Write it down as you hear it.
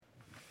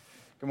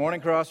Good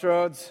morning,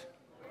 Crossroads.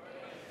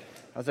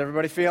 How's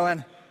everybody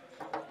feeling?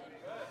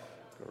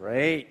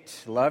 Great.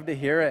 Love to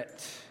hear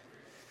it.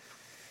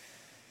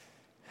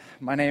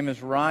 My name is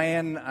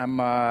Ryan. I'm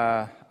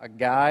a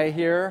guy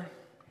here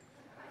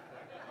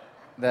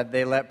that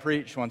they let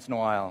preach once in a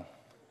while.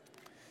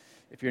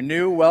 If you're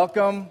new,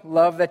 welcome.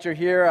 Love that you're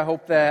here. I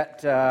hope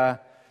that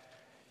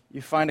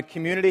you find a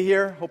community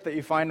here. Hope that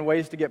you find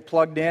ways to get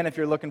plugged in. If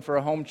you're looking for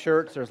a home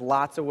church, there's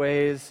lots of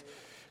ways.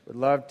 Would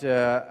love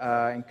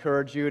to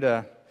encourage you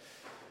to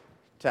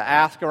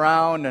ask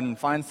around and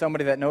find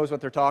somebody that knows what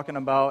they're talking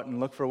about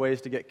and look for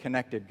ways to get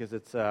connected because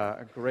it's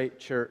a great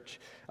church.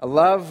 I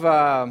love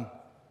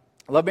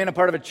being a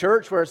part of a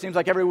church where it seems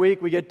like every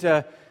week we get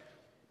to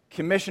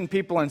commission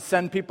people and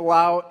send people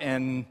out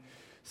and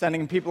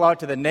sending people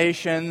out to the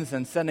nations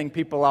and sending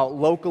people out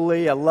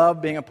locally. I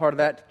love being a part of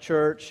that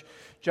church.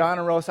 John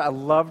and Rosa, I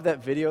loved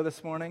that video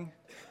this morning.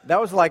 That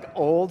was like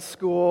old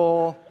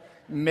school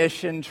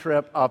mission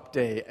trip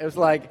update. It was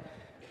like,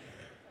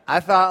 I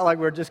thought like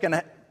we're just going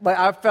to, like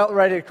I felt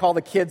ready to call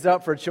the kids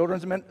up for a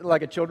children's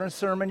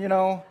sermon, you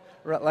know?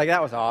 Like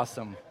that was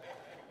awesome.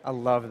 I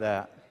love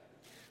that.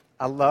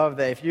 I love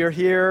that. If you're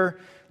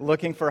here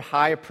looking for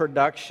high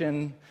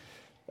production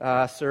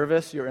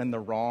service, you're in the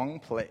wrong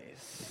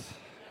place.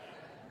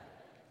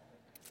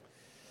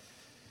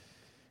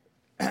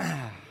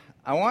 I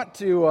want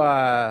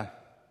to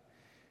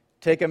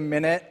take a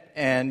minute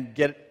and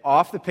get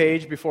off the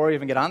page before we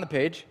even get on the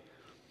page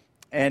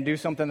and do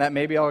something that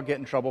maybe I'll get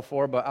in trouble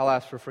for, but I'll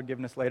ask for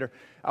forgiveness later.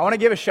 I want to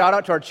give a shout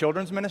out to our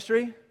children's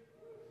ministry.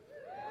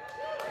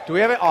 Do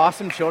we have an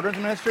awesome children's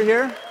ministry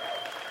here?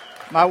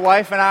 My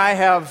wife and I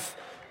have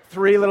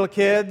 3 little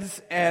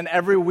kids, and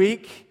every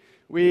week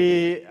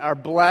we are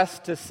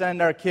blessed to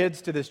send our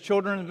kids to this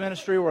children's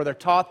ministry where they're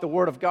taught the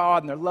Word of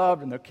God, and they're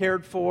loved, and they're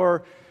cared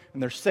for,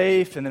 and they're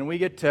safe, and then we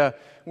get to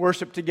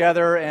worship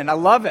together, and I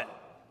love it.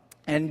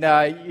 And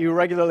you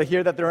regularly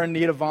hear that they're in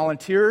need of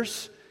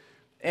volunteers.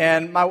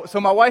 And so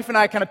my wife and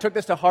I kind of took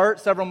this to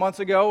heart several months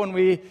ago, and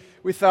we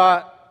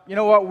thought, you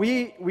know what,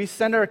 we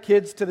send our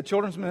kids to the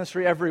children's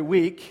ministry every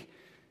week.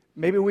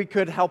 Maybe we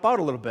could help out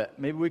a little bit.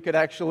 Maybe we could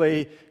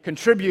actually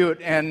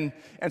contribute. And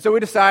so we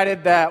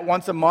decided that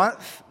once a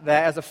month,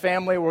 that as a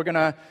family, we're going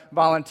to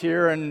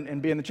volunteer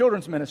and be in the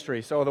children's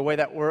ministry. So the way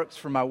that works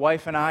for my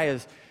wife and I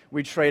is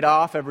we trade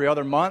off every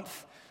other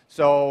month.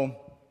 So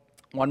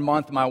one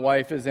month, my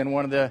wife is in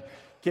one of the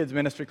kids'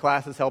 ministry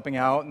classes helping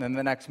out, and then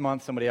the next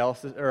month, somebody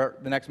else is, or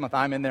the next month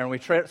I'm in there, and we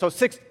trade. So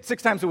six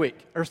times a week,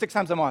 or 6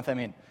 times a month, I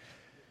mean.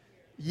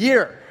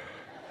 Year.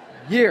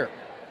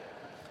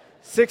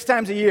 6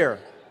 times a year.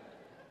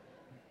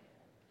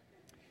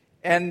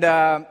 And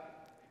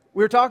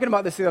we were talking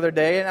about this the other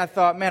day, and I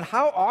thought, man,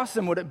 how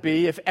awesome would it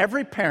be if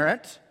every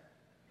parent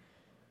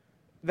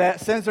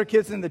that sends their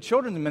kids into the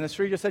children's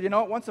ministry just said, you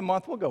know what, once a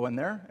month we'll go in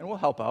there and we'll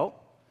help out.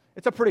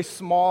 It's a pretty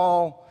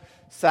small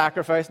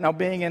sacrifice. Now,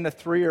 being in the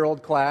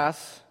 3-year-old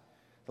class,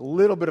 a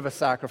little bit of a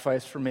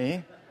sacrifice for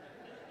me.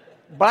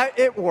 But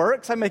it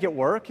works. I make it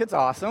work. It's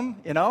awesome,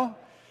 you know?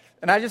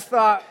 And I just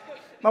thought,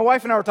 my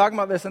wife and I were talking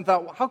about this and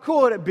thought, how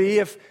cool would it be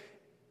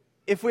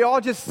if we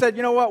all just said,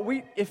 you know what,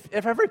 if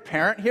every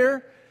parent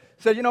here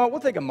said, you know what,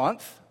 we'll take a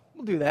month.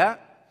 We'll do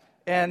that.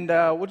 And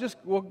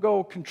we'll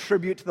go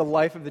contribute to the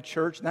life of the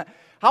church. And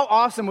how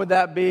awesome would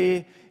that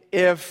be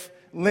if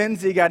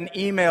Lindsay got an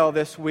email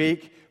this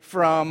week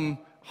from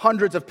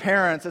hundreds of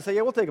parents that say,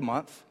 yeah, we'll take a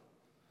month.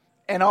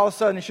 And all of a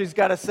sudden, she's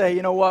got to say,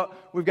 you know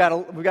what, we've got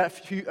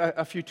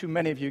a few too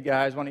many of you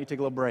guys. Why don't you take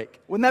a little break?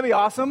 Wouldn't that be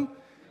awesome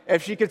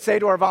if she could say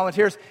to our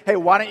volunteers, hey,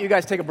 why don't you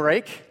guys take a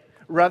break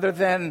rather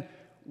than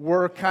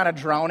we're kind of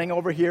drowning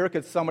over here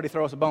because somebody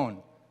throw us a bone?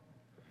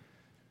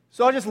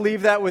 So I'll just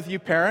leave that with you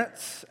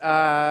parents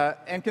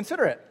and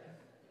consider it.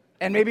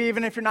 And maybe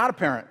even if you're not a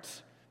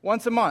parent,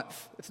 once a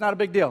month, it's not a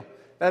big deal.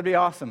 That'd be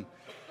awesome.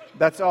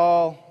 That's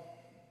all.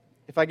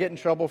 If I get in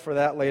trouble for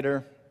that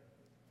later,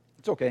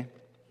 it's okay.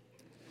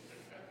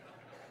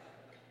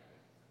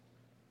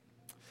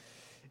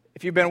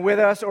 If you've been with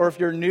us or if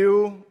you're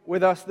new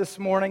with us this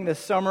morning, this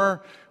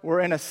summer,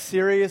 we're in a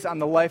series on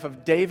the life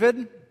of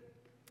David.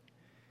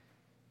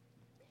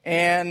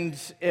 And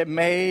it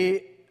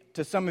may,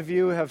 to some of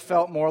you, have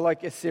felt more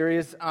like a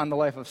series on the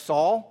life of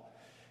Saul.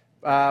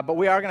 But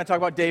we are going to talk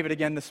about David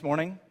again this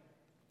morning.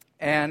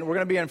 And we're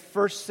going to be in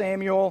 1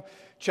 Samuel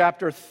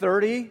chapter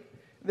 30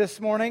 this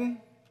morning.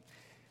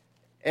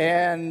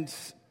 And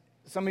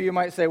some of you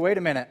might say, wait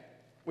a minute,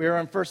 we were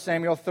in 1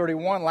 Samuel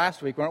 31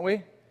 last week, weren't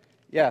we?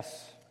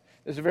 Yes.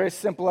 There's a very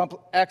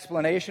simple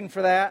explanation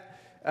for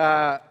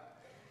that.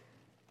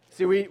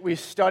 See, we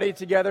study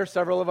together,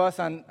 several of us,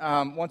 on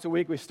once a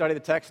week we study the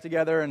text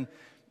together, and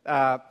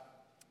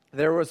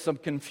there was some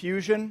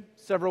confusion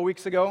several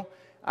weeks ago.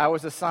 I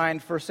was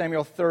assigned 1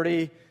 Samuel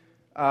 30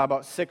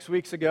 about 6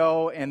 weeks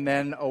ago, and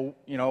then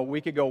a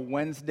week ago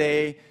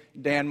Wednesday,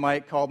 Dan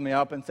Mike called me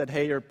up and said,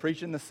 hey, you're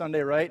preaching this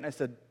Sunday, right? And I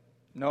said,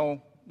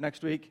 no,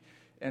 next week.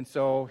 And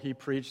so he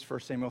preached 1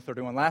 Samuel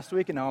 31 last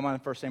week, and now I'm on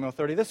 1 Samuel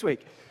 30 this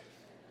week.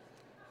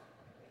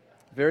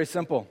 Very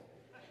simple.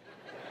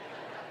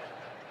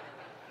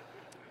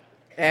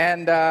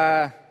 And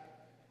but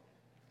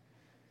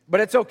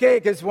it's okay,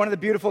 because one of the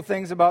beautiful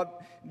things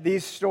about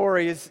these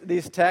stories,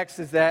 these texts,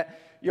 is that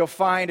you'll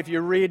find if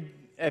you read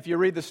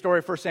the story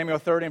of 1 Samuel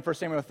 30 and 1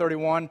 Samuel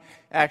 31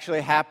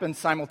 actually happen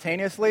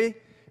simultaneously.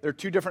 There are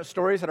two different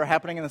stories that are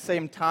happening in the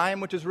same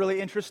time, which is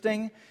really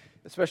interesting,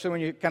 especially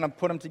when you kind of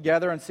put them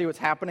together and see what's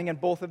happening in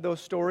both of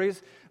those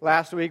stories.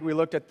 Last week we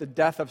looked at the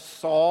death of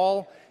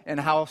Saul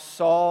and how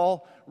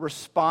Saul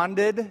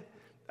responded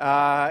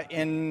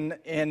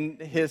in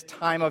his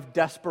time of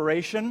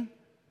desperation.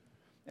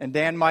 And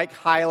Dan Mike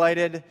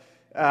highlighted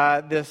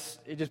this,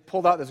 he just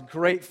pulled out this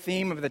great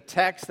theme of the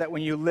text that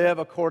when you live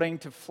according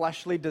to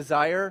fleshly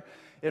desire,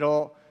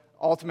 it'll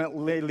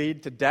ultimately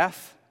lead to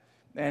death.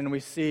 And we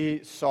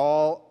see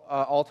Saul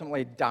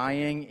ultimately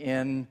dying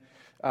in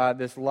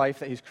this life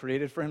that he's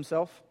created for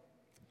himself.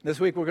 This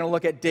week we're going to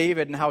look at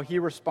David and how he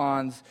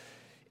responds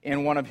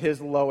in one of his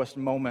lowest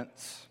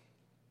moments.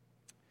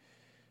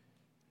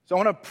 So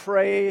I want to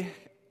pray.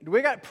 Do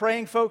we got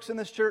praying folks in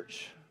this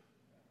church?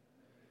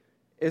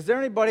 Is there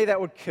anybody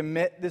that would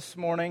commit this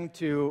morning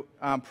to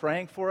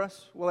praying for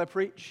us while I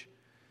preach?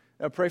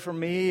 Pray for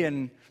me,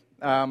 and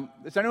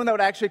is there anyone that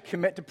would actually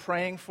commit to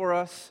praying for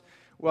us?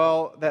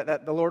 Well,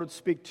 that the Lord would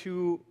speak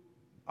to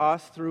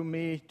us through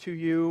me, to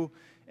you,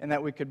 and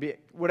that we could be.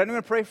 Would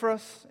anyone pray for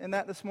us in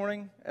that this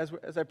morning?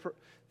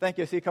 Thank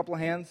you. I see a couple of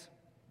hands.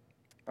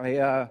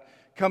 I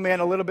come in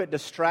a little bit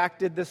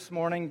distracted this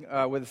morning.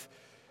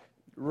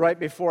 Right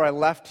before I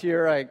left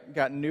here, I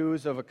got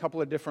news of a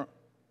couple of different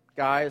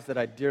guys that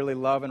I dearly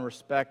love and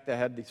respect that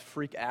had these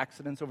freak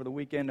accidents over the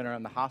weekend and are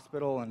in the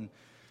hospital, and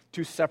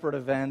two separate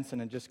events,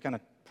 and just kind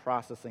of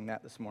processing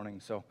that this morning.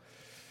 So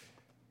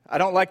I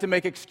don't like to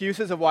make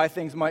excuses of why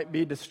things might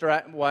be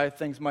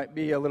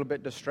a little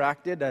bit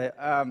distracted.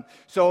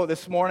 So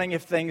this morning,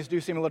 if things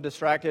do seem a little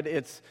distracted,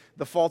 it's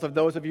the fault of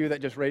those of you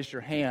that just raised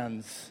your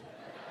hands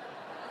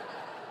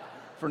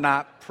for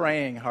not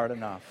praying hard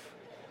enough.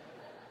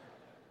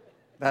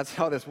 That's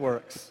how this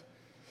works.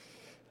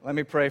 Let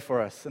me pray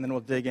for us, and then we'll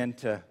dig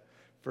into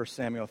 1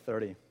 Samuel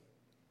 30.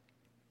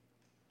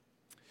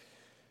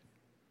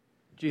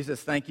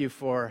 Jesus, thank you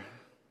for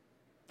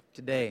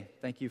today.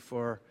 Thank you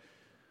for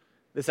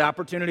this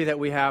opportunity that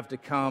we have to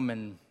come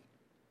and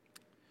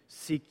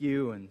seek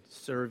you and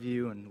serve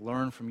you and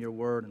learn from your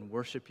word and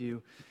worship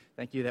you.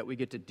 Thank you that we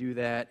get to do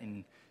that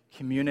in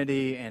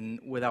community and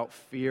without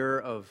fear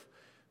of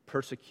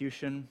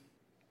persecution.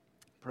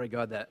 Pray,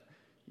 God, that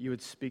you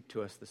would speak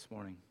to us this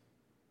morning.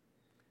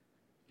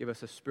 Give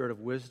us a spirit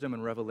of wisdom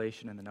and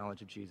revelation in the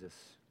knowledge of Jesus,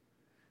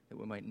 that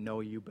we might know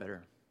you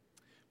better.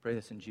 Pray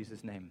this in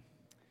Jesus' name.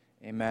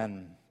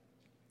 Amen.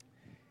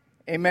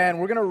 Amen.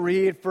 We're going to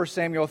read 1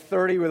 Samuel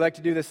 30. We like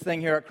to do this thing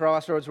here at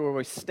Crossroads where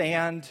we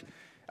stand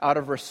out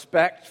of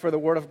respect for the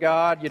Word of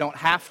God. You don't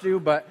have to,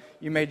 but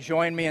you may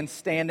join me in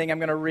standing. I'm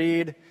going to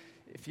read.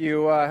 If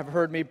you have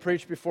heard me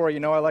preach before,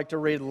 you know I like to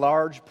read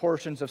large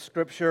portions of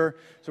Scripture.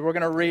 So we're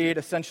going to read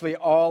essentially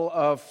all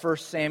of 1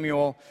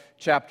 Samuel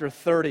chapter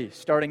 30,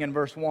 starting in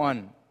verse 1.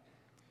 It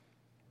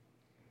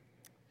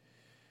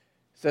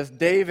says,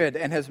 David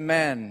and his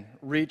men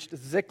reached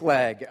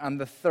Ziklag on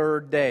the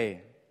third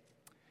day.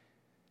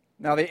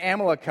 Now the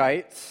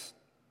Amalekites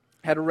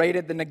had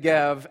raided the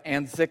Negev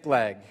and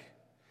Ziklag.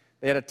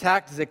 They had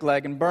attacked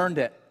Ziklag and burned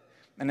it,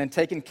 and then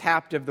taken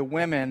captive the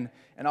women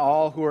and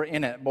all who were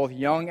in it, both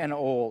young and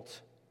old.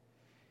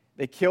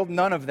 They killed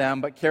none of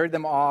them, but carried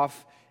them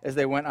off as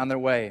they went on their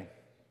way.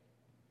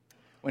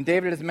 When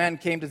David and his men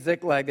came to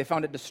Ziklag, they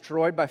found it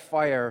destroyed by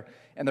fire,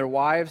 and their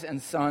wives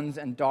and sons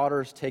and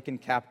daughters taken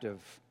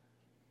captive.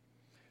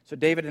 So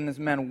David and his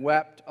men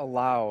wept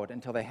aloud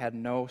until they had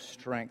no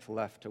strength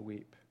left to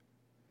weep.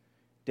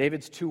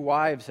 David's two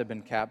wives had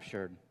been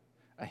captured,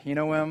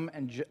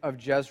 Ahinoam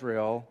of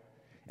Jezreel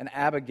and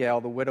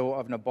Abigail, the widow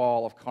of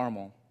Nabal of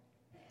Carmel.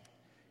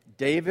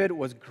 David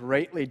was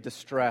greatly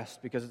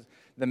distressed because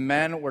the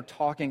men were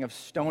talking of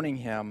stoning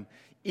him.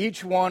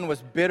 Each one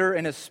was bitter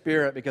in his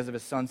spirit because of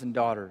his sons and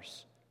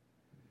daughters.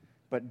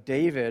 But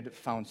David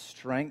found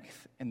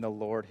strength in the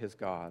Lord his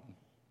God.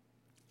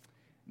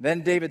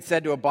 Then David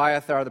said to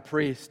Abiathar the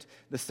priest,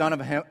 the son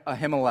of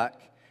Ahimelech,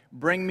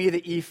 "Bring me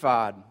the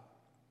ephod."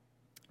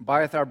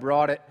 Abiathar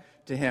brought it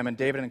to him, and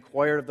David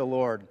inquired of the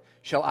Lord,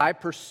 "Shall I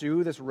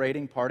pursue this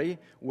raiding party?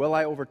 Will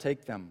I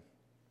overtake them?"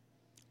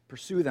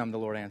 "Pursue them," the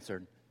Lord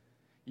answered.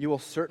 "You will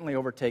certainly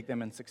overtake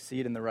them and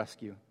succeed in the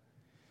rescue."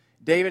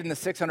 David and the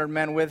 600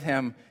 men with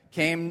him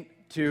came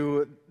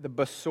to the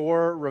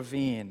Besor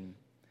ravine,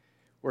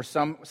 where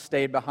some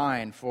stayed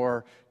behind,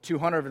 for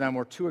 200 of them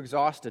were too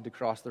exhausted to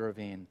cross the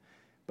ravine.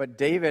 But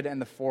David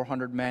and the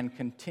 400 men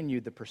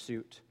continued the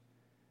pursuit.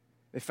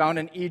 They found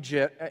an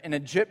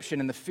Egyptian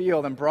in the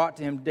field and brought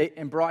him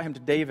to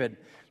David.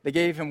 They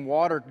gave him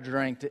water to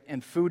drink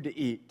and food to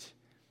eat,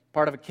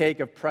 part of a cake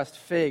of pressed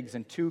figs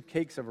and 2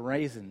 cakes of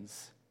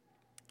raisins.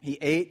 He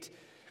ate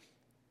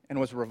and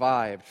was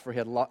revived, for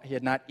he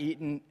had not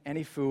eaten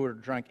any food or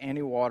drank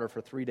any water for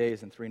 3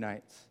 days and 3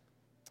 nights.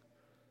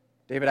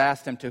 David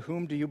asked him, "To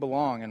whom do you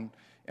belong,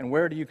 and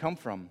where do you come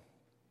from?"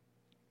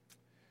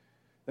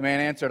 The man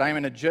answered, I am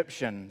an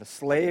Egyptian, the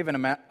slave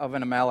of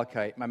an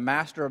Amalekite. My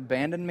master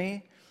abandoned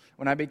me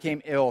when I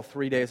became ill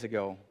 3 days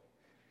ago.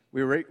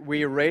 We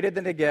raided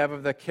the Negev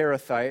of the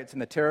Kerethites and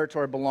the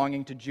territory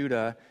belonging to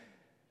Judah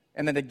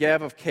and the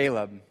Negev of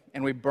Caleb,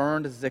 and we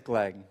burned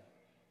Ziklag.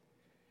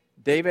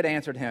 David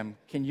answered him,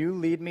 can you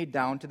lead me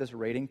down to this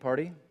raiding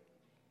party?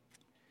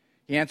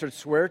 He answered,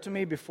 swear to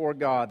me before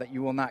God that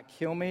you will not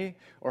kill me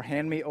or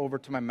hand me over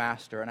to my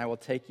master, and I will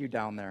take you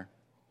down there.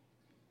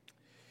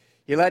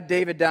 He led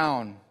David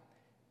down,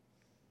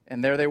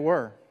 and there they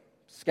were,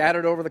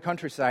 scattered over the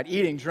countryside,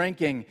 eating,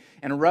 drinking,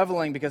 and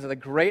reveling because of the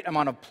great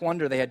amount of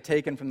plunder they had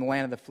taken from the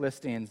land of the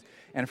Philistines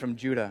and from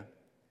Judah.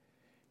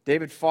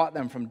 David fought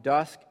them from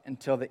dusk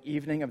until the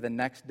evening of the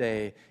next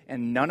day,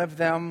 and none of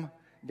them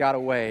got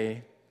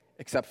away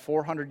except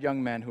 400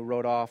 young men who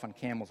rode off on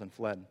camels and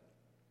fled.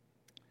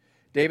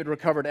 David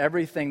recovered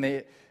everything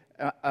the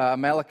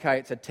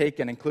Amalekites had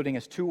taken, including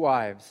his 2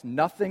 wives.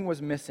 Nothing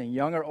was missing,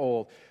 young or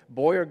old,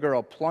 boy or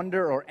girl,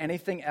 plunder or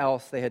anything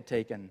else they had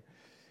taken.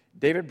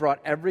 David brought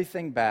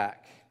everything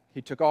back.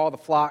 He took all the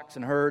flocks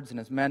and herds, and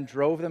his men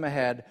drove them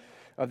ahead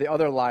of the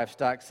other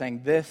livestock,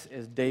 saying, this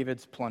is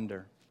David's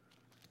plunder.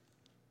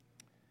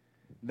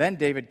 Then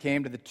David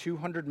came to the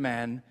 200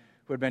 men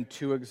who had been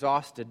too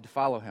exhausted to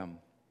follow him,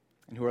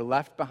 and who were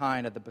left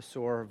behind at the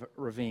Besor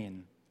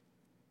ravine.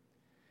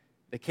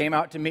 They came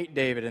out to meet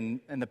David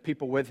and the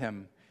people with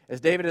him. As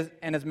David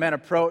and his men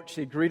approached,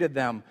 he greeted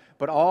them.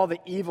 But all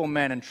the evil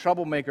men and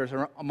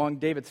troublemakers among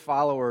David's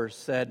followers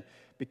said,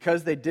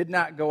 because they did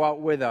not go out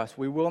with us,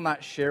 we will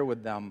not share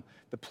with them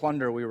the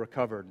plunder we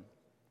recovered.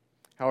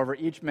 However,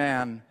 each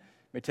man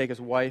may take his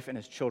wife and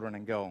his children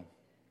and go.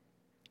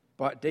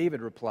 But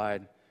David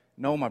replied,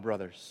 no, my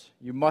brothers,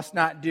 you must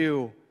not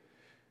do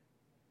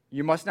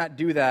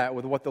that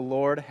with what the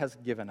Lord has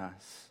given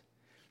us.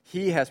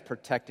 He has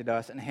protected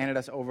us and handed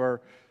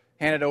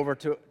over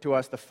to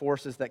us the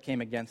forces that came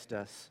against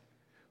us.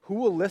 Who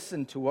will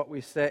listen to what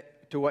you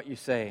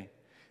say?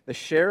 The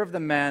share of the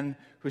men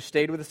who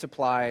stayed with the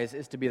supplies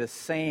is to be the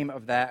same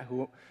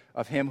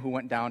of him who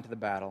went down to the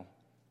battle.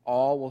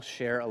 All will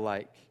share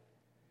alike.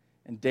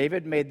 And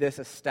David made this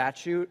a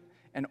statute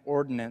and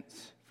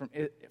ordinance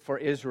for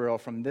Israel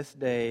from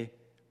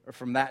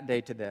that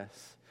day to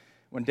this.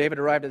 When David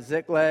arrived at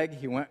Ziklag,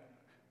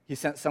 he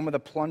sent some of the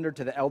plunder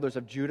to the elders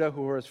of Judah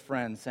who were his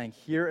friends, saying,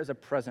 here is a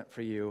present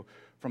for you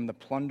from the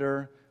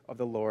plunder of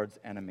the Lord's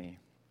enemy.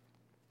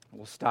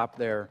 We'll stop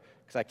there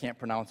because I can't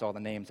pronounce all the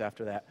names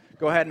after that.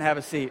 Go ahead and have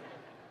a seat.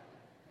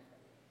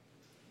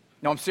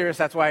 No, I'm serious.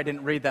 That's why I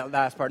didn't read that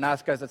last part. Not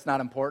because it's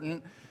not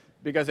important,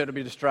 because it would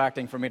be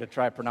distracting for me to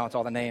try to pronounce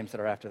all the names that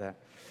are after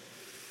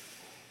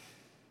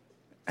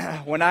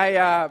that. When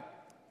at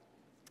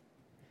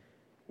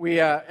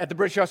the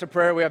British House of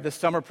Prayer, we have this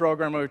summer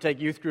program where we take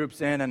youth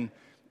groups in and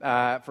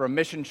for a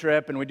mission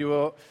trip, and we do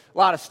a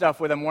lot of stuff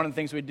with them. One of the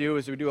things we do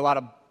is we do a lot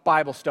of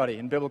Bible study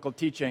and biblical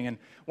teaching. And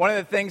one of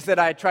the things that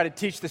I try to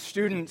teach the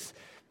students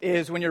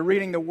is when you're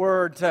reading the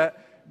Word,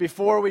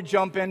 before we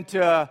jump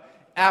into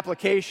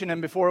application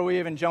and before we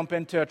even jump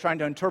into trying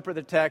to interpret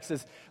the text,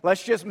 is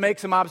let's just make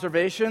some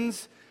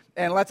observations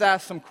and let's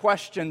ask some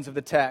questions of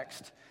the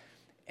text.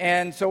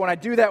 And so when I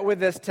do that with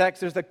this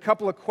text, there's a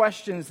couple of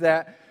questions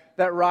that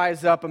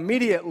rise up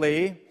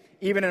immediately,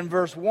 even in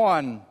verse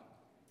 1.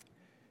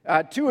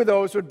 2 of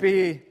those would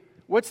be,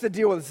 what's the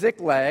deal with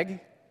Ziklag?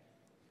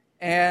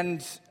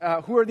 And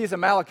who are these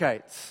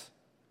Amalekites?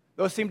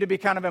 Those seem to be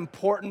kind of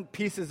important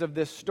pieces of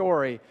this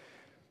story.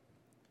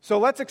 So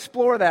let's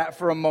explore that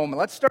for a moment.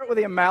 Let's start with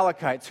the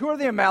Amalekites. Who are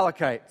the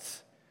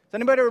Amalekites? Does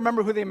anybody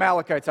remember who the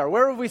Amalekites are?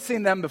 Where have we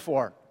seen them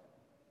before?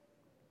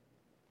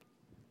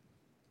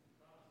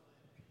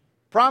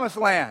 Promised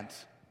Land.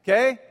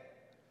 Okay?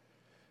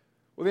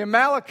 Well, the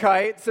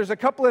Amalekites, there's a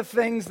couple of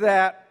things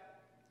that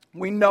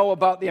we know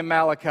about the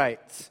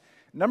Amalekites.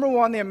 Number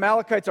one, the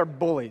Amalekites are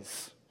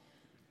bullies.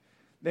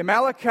 The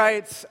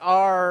Amalekites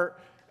are,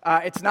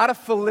 it's not a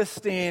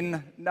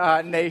Philistine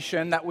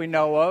nation that we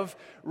know of.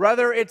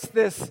 Rather, it's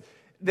this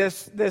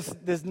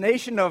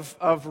nation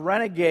of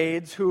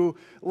renegades who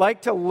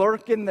like to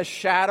lurk in the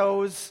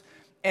shadows,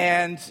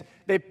 and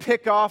they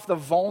pick off the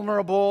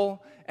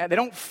vulnerable, and they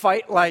don't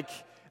fight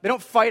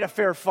a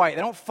fair fight.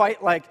 They don't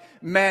fight like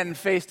men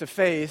face to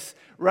face.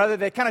 Rather,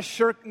 they kind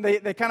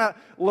of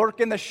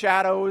lurk in the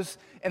shadows,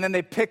 and then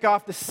they pick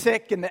off the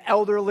sick and the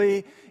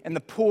elderly and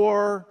the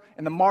poor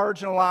and the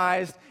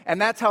marginalized,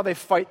 and that's how they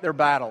fight their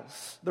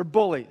battles. They're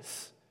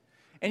bullies.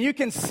 And you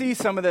can see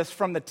some of this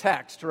from the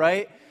text,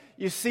 right?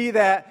 You see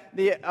that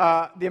the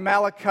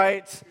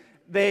Amalekites,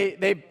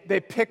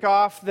 they pick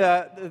off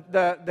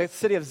the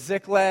city of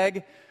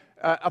Ziklag,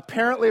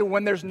 apparently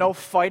when there's no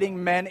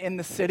fighting men in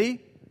the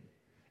city.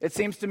 It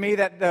seems to me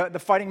that the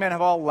fighting men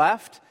have all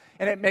left,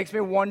 and it makes me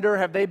wonder,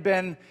 have they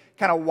been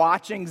kind of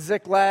watching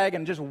Ziklag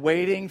and just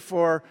waiting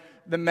for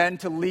the men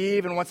to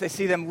leave, and once they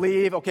see them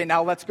leave, okay,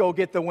 now let's go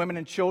get the women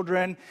and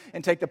children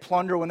and take the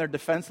plunder when they're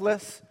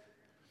defenseless?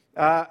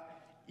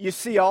 You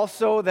see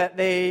also that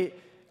they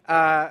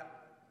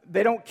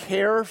don't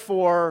care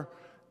for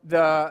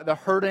the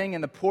hurting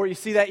and the poor. You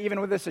see that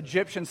even with this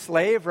Egyptian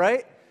slave,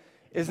 right?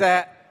 Is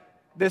that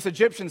this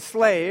Egyptian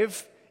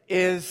slave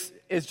is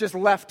just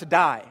left to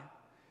die.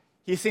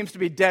 He seems to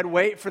be dead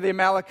weight for the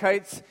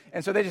Amalekites,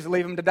 and so they just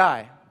leave him to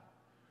die.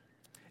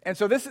 And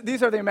so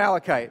these are the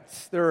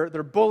Amalekites.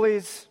 They're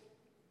bullies.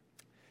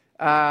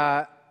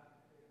 They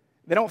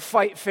don't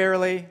fight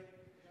fairly.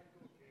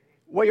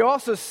 What you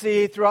also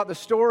see throughout the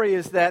story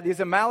is that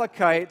these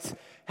Amalekites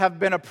have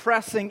been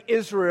oppressing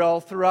Israel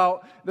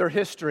throughout their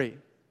history.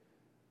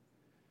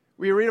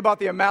 We read about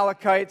the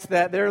Amalekites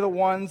that they're the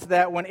ones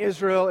that when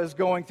Israel is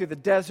going through the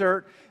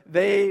desert,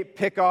 they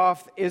pick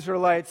off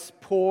Israelites'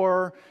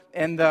 poor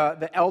and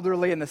the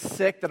elderly and the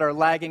sick that are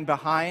lagging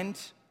behind.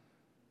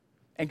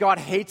 And God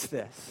hates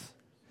this.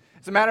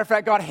 As a matter of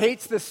fact, God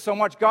hates this so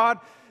much. God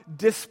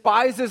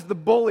despises the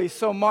bully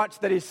so much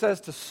that he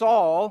says to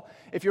Saul,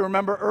 if you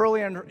remember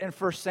early in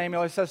 1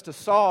 Samuel, he says to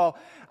Saul,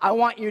 I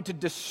want you to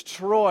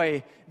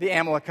destroy the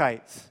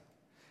Amalekites.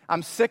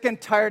 I'm sick and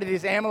tired of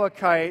these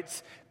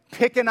Amalekites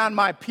picking on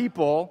my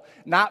people,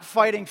 not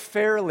fighting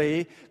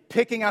fairly,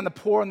 picking on the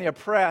poor and the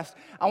oppressed.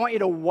 I want you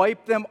to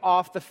wipe them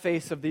off the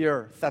face of the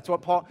earth. That's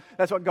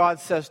what God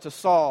says to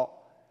Saul.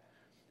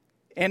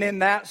 And in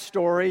that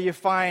story, you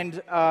find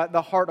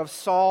the heart of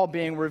Saul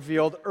being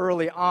revealed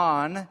early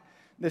on.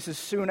 This is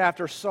soon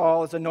after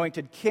Saul is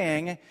anointed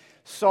king.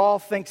 Saul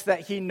thinks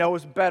that he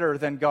knows better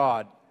than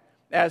God,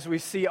 as we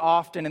see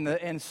often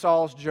in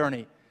Saul's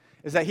journey,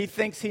 is that he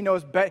thinks he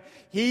knows better.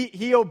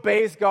 He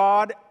obeys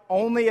God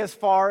only as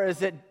far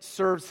as it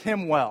serves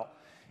him well.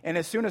 And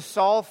as soon as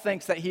Saul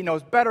thinks that he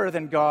knows better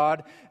than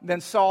God,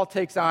 then Saul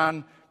takes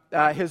on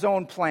his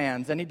own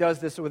plans, and he does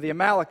this with the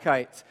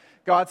Amalekites.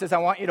 God says, I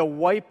want you to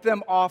wipe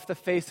them off the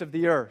face of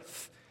the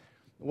earth.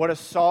 What does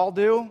Saul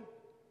do?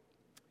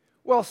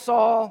 Well,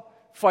 Saul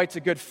fights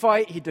a good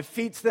fight. He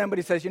defeats them, but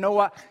he says, you know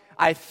what?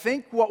 I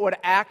think what would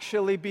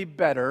actually be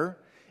better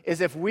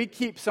is if we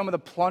keep some of the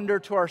plunder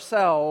to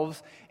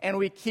ourselves and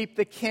we keep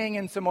the king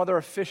and some other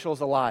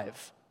officials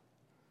alive.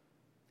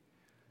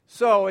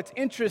 So it's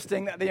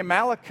interesting that the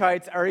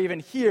Amalekites are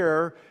even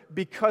here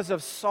because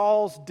of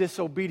Saul's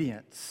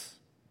disobedience,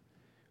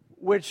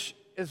 which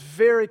is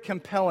very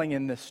compelling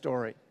in this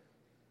story.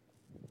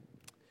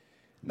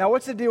 Now,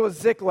 what's the deal with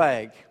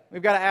Ziklag?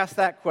 We've got to ask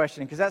that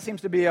question because that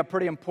seems to be a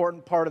pretty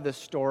important part of this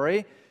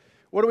story.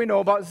 What do we know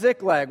about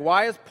Ziklag?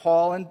 Why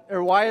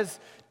is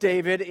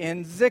David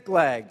in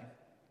Ziklag?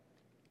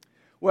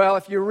 Well,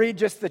 if you read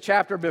just the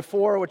chapter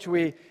before, which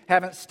we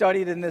haven't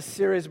studied in this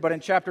series, but in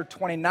chapter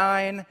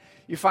 29,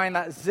 you find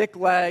that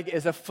Ziklag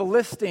is a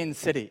Philistine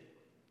city.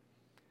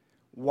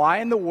 Why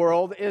in the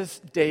world is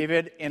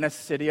David in a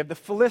city of the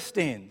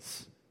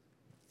Philistines?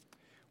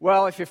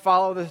 Well, if you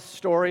follow the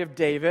story of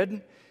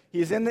David,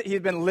 he's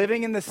been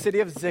living in the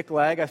city of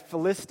Ziklag, a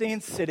Philistine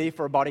city,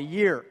 for about a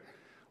year.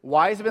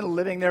 Why has he been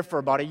living there for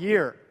about a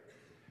year?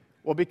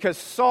 Well, because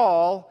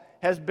Saul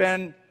has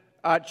been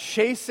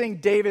chasing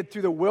David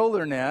through the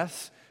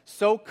wilderness,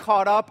 so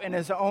caught up in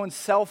his own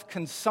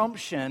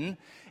self-consumption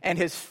and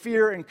his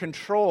fear and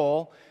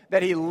control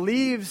that he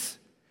leaves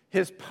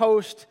his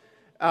post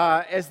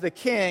as the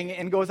king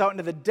and goes out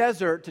into the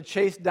desert to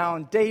chase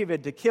down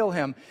David to kill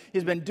him.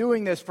 He's been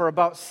doing this for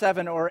about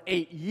 7 or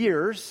 8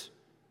 years.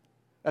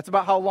 That's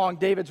about how long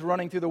David's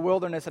running through the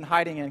wilderness and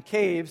hiding in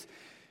caves.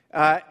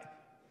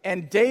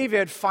 And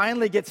David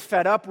finally gets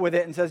fed up with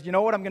it and says, you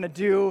know what I'm going to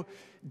do?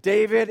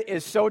 David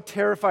is so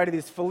terrified of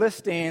these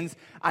Philistines.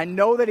 I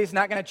know that he's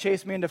not going to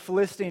chase me into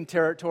Philistine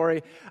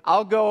territory.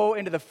 I'll go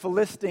into the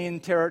Philistine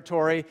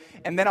territory,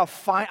 and then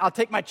I'll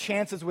take my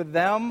chances with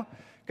them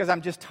because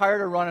I'm just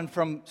tired of running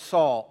from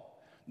Saul.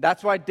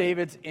 That's why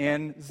David's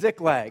in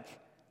Ziklag.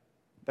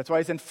 That's why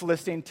he's in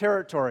Philistine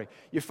territory.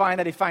 You find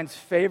that he finds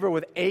favor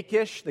with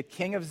Achish, the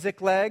king of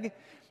Ziklag,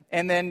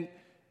 and then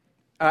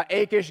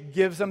Achish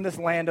gives him this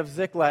land of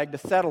Ziklag to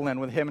settle in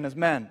with him and his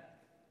men.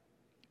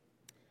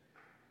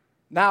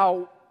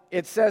 Now,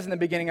 it says in the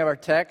beginning of our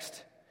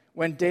text,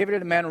 when David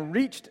and the men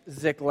reached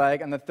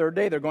Ziklag on the third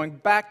day, they're going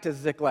back to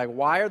Ziklag.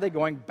 Why are they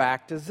going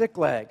back to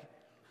Ziklag?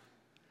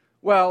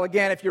 Well,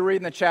 again, if you're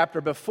reading the chapter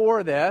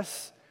before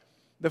this,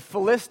 the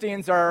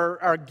Philistines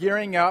are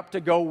gearing up to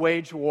go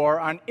wage war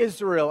on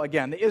Israel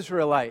again, the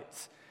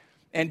Israelites.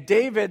 And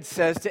David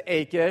says to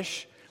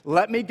Achish,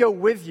 let me go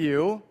with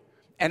you,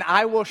 and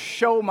I will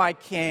show my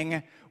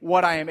king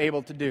what I am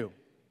able to do.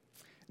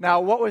 Now,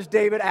 what was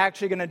David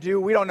actually going to do?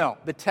 We don't know.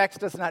 The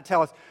text does not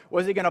tell us.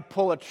 Was he going to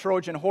pull a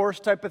Trojan horse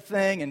type of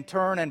thing and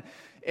turn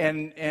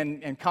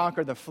and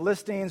conquer the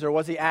Philistines? Or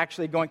was he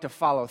actually going to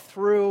follow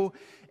through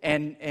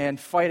and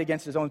fight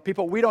against his own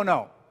people? We don't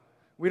know.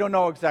 We don't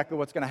know exactly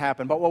what's going to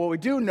happen. But what we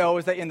do know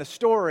is that in the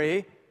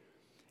story,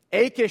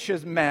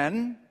 Achish's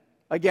men,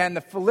 again,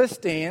 the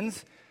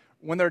Philistines,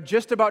 when they're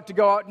just about to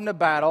go out into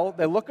battle,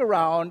 they look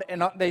around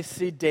and they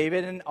see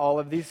David and all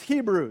of these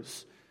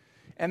Hebrews.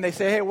 And they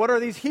say, hey, what are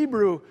these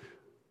Hebrew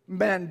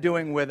men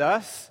doing with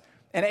us?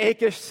 And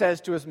Achish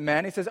says to his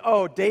men, he says,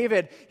 oh,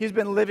 David, he's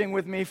been living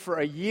with me for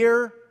a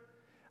year.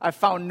 I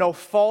found no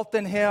fault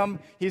in him.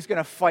 He's going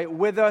to fight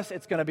with us.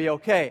 It's going to be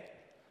okay.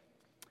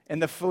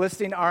 And the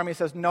Philistine army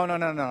says, no, no,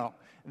 no, no.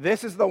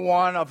 This is the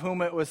one of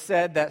whom it was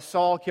said that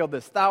Saul killed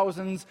his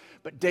thousands,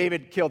 but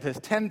David killed his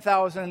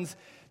 10,000s.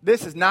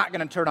 This is not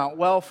going to turn out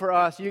well for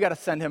us. You got to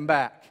send him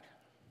back.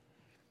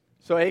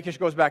 So Achish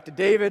goes back to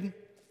David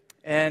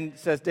and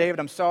says, David,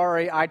 I'm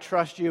sorry, I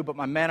trust you, but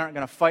my men aren't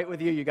going to fight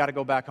with you. You got to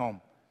go back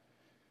home.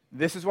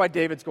 This is why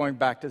David's going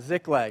back to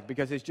Ziklag,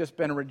 because he's just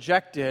been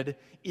rejected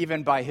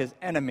even by his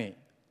enemy.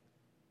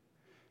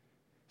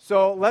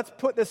 So let's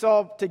put this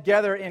all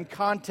together in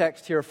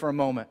context here for a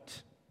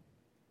moment.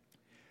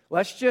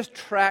 Let's just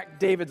track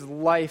David's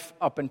life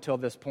up until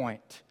this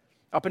point,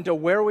 up until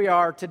where we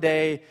are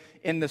today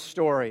in the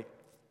story.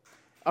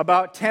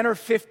 About 10 or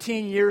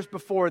 15 years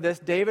before this,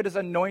 David is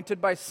anointed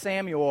by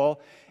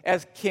Samuel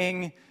as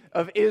king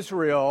of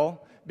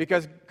Israel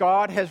because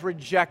God has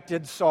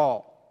rejected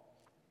Saul.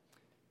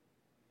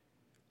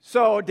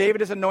 So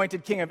David is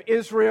anointed king of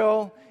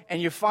Israel,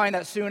 and you find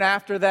that soon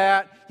after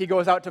that, he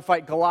goes out to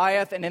fight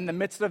Goliath, and in the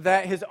midst of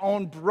that, his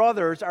own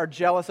brothers are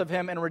jealous of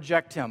him and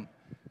reject him.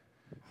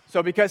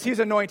 So because he's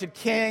anointed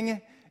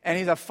king, and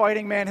he's a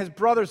fighting man, his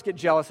brothers get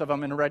jealous of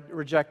him and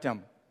reject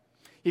him.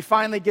 He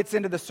finally gets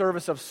into the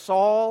service of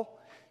Saul,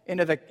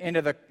 into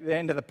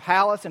the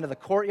palace, into the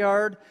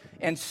courtyard,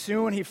 and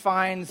soon he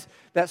finds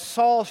that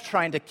Saul's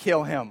trying to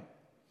kill him.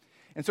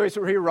 And so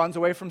he runs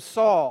away from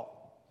Saul.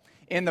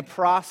 In the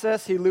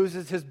process, he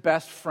loses his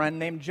best friend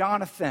named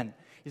Jonathan.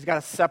 He's got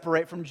to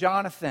separate from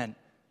Jonathan.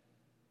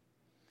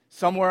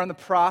 Somewhere in the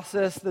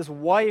process, this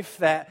wife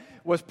that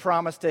was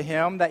promised to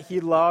him, that he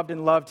loved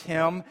and loved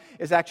him,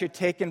 is actually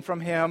taken from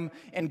him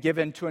and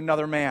given to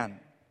another man.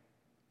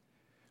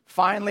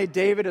 Finally,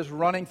 David is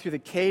running through the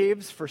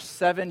caves for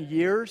 7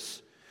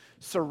 years,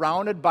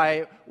 surrounded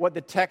by what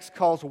the text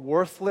calls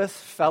worthless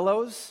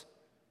fellows.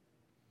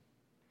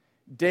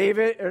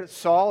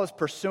 Saul is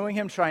pursuing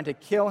him, trying to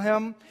kill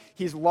him.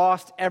 He's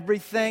lost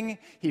everything.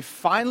 He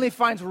finally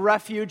finds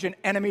refuge in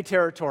enemy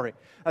territory.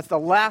 That's the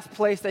last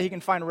place that he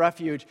can find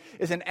refuge,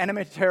 is in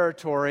enemy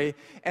territory.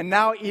 And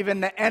now even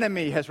the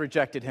enemy has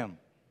rejected him.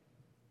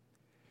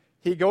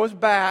 He goes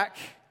back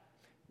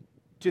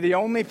to the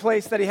only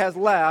place that he has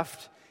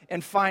left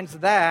and finds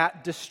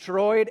that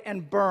destroyed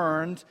and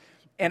burned,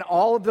 and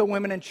all of the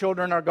women and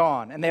children are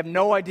gone. And they have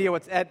no idea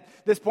what's at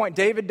this point.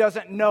 David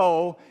doesn't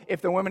know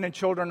if the women and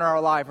children are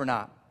alive or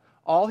not.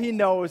 All he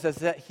knows is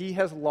that he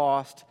has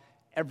lost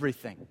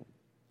everything.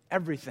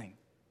 Everything.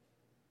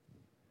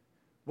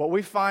 What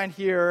we find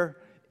here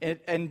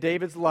in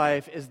David's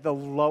life is the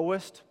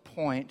lowest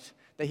point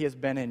that he has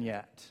been in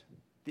yet.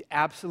 The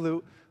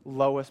absolute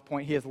lowest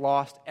point. He has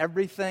lost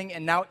everything,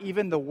 and now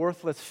even the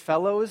worthless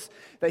fellows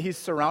that he's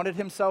surrounded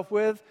himself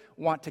with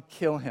want to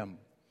kill him.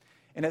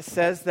 And it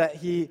says that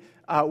he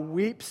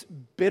weeps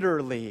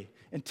bitterly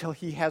until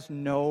he has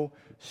no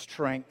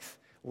strength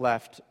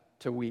left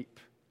to weep.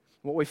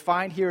 What we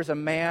find here is a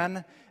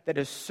man that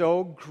is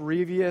so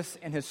grievous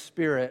in his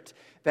spirit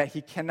that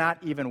he cannot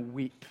even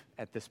weep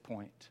at this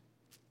point.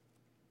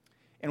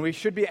 And we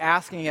should be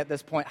asking at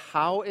this point,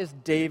 how is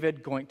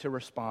David going to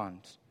respond?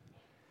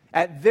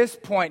 At this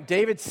point,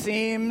 David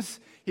seems,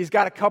 he's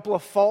got a couple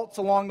of faults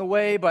along the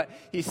way, but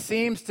he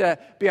seems to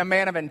be a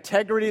man of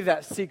integrity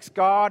that seeks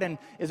God and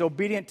is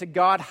obedient to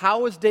God.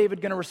 How is David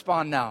going to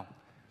respond now?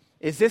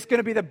 Is this going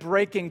to be the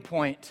breaking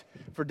point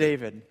for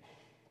David?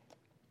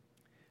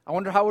 I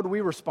wonder, how would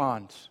we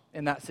respond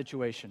in that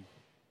situation?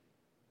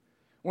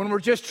 When we're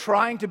just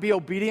trying to be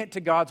obedient to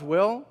God's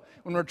will,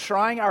 when we're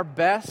trying our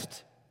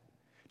best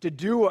to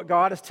do what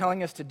God is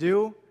telling us to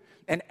do,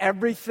 and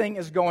everything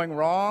is going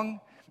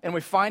wrong, and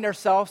we find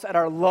ourselves at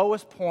our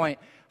lowest point,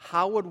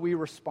 how would we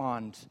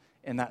respond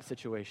in that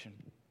situation?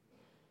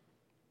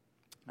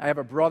 I have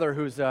a brother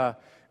who's a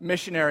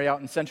missionary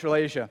out in Central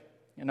Asia,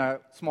 in a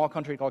small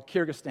country called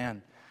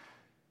Kyrgyzstan.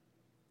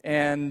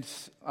 And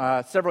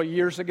several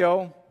years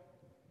ago,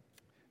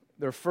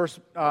 their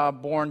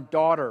first-born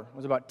daughter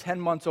was about 10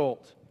 months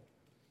old.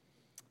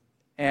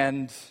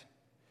 And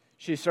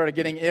she started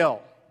getting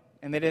ill.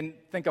 And they didn't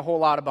think a whole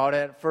lot about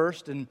it at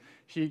first, and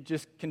she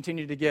just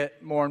continued to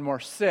get more and more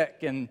sick.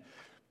 And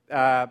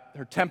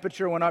her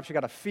temperature went up. She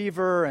got a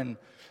fever, and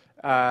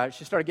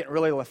she started getting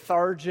really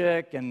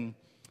lethargic. And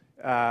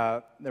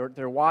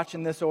they're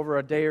watching this over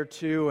a day or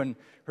two, and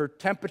her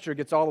temperature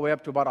gets all the way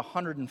up to about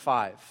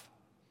 105.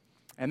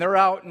 And they're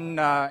out in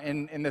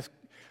this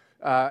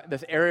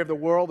area of the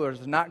world where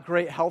there's not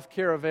great health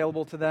care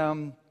available to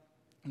them.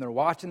 And they're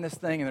watching this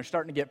thing, and they're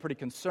starting to get pretty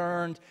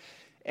concerned.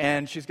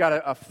 And she's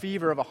got a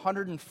fever of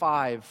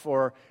 105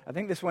 for, I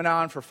think this went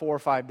on for 4 or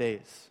 5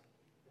 days.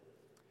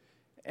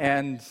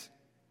 And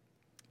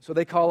so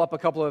they call up a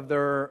couple of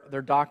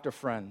their doctor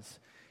friends,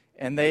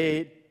 and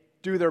they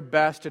do their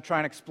best to try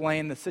and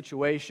explain the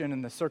situation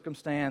and the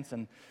circumstance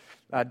and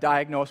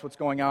diagnose what's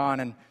going on.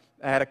 And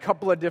I had a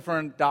couple of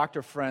different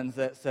doctor friends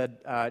that said,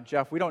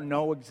 Jeff, we don't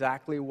know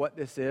exactly what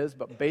this is,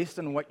 but based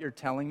on what you're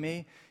telling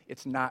me,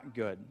 it's not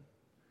good.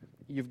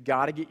 You've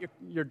got to get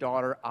your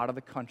daughter out of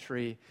the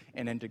country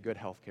and into good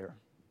health care.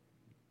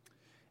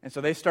 And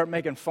so they start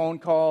making phone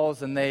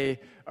calls, and they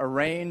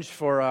arrange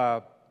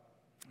for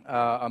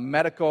a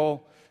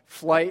medical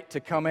flight to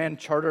come in,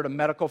 chartered a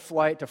medical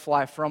flight to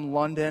fly from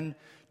London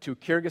to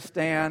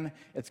Kyrgyzstan.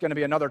 It's going to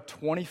be another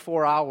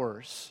 24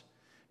 hours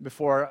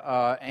before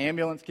an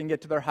ambulance can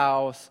get to their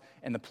house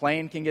and the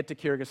plane can get to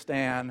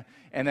Kyrgyzstan,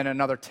 and then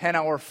another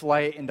 10-hour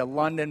flight into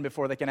London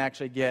before they can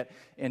actually get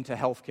into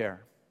healthcare.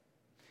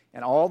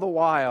 And all the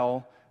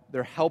while,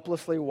 they're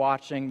helplessly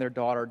watching their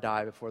daughter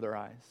die before their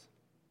eyes.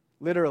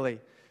 Literally,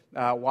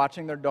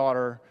 watching their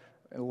daughter,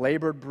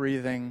 labored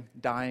breathing,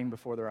 dying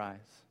before their eyes.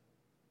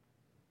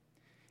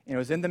 And it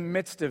was in the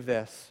midst of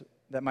this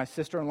that my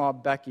sister-in-law,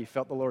 Becky,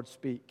 felt the Lord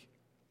speak.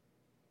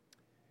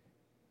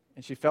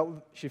 And she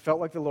felt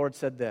like the Lord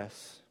said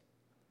this: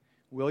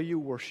 will you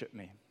worship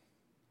me?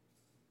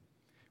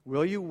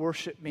 Will you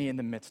worship me in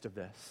the midst of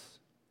this?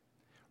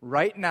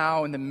 Right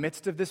now, in the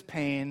midst of this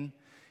pain,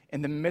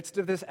 in the midst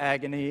of this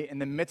agony, in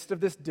the midst of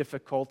this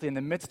difficulty, in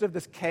the midst of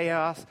this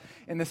chaos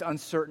and this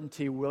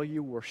uncertainty, will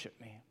you worship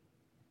me?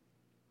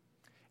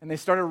 And they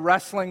started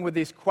wrestling with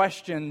these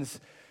questions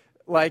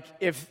like,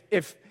 if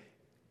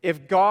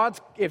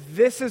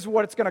this is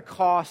what it's going to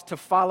cost to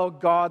follow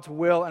God's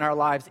will in our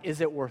lives,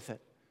 is it worth it?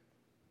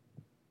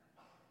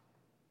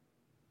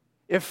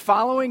 If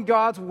following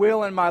God's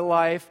will in my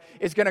life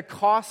is going to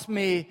cost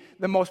me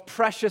the most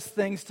precious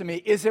things to me,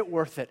 is it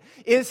worth it?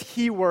 Is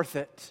He worth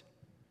it?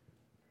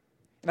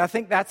 And I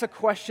think that's a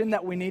question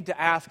that we need to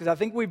ask, because I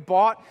think we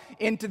bought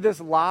into this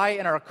lie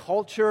in our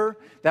culture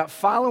that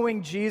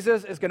following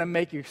Jesus is going to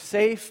make you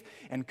safe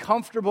and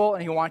comfortable,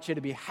 and He wants you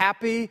to be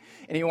happy,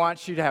 and He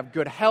wants you to have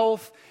good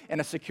health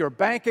and a secure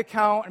bank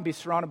account and be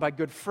surrounded by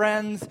good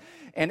friends.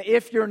 And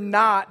if you're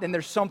not, then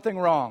there's something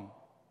wrong.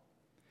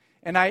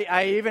 And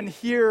I even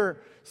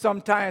hear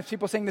sometimes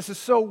people saying, this is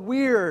so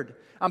weird.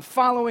 I'm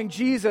following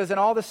Jesus, and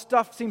all this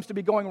stuff seems to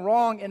be going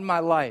wrong in my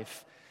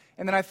life.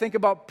 And then I think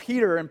about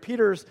Peter and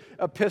Peter's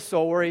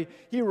epistle where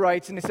he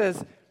writes and he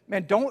says,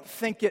 man, don't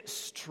think it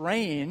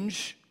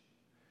strange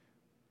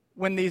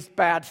when these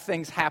bad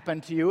things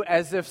happen to you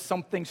as if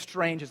something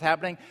strange is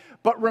happening.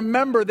 But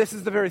remember, this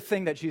is the very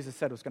thing that Jesus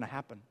said was going to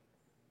happen.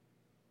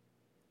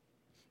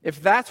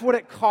 If that's what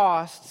it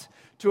costs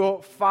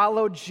to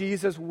follow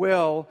Jesus'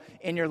 will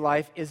in your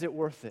life, is it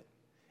worth it?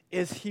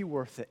 Is He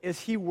worth it? Is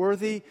He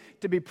worthy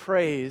to be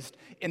praised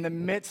in the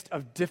midst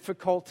of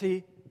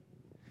difficulty,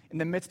 in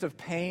the midst of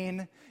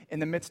pain, in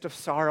the midst of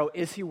sorrow?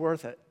 Is He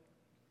worth it?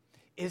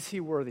 Is He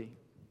worthy?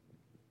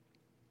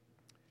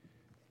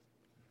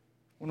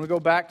 When we go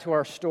back to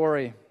our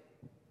story,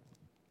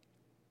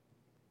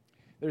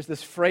 there's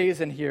this phrase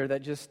in here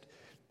that just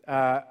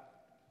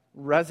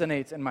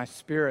resonates in my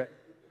spirit.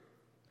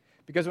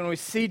 Because when we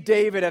see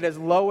David at his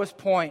lowest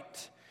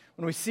point,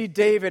 when we see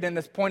David in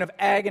this point of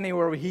agony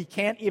where he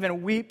can't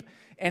even weep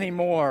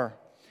anymore,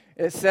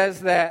 it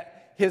says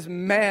that his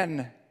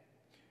men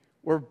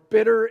were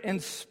bitter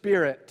in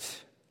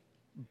spirit,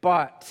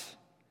 but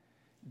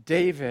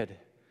David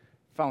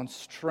found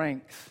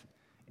strength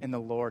in the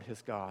Lord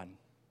his God.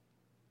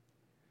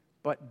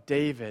 But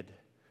David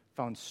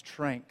found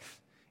strength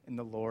in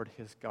the Lord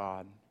his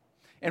God.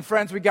 And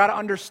friends, we got to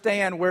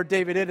understand where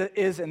David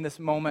is in this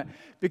moment,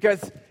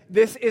 because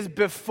this is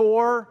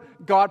before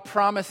God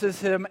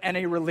promises him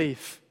any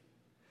relief.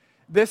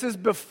 This is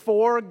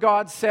before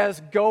God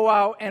says, "Go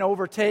out and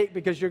overtake,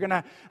 because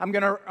I'm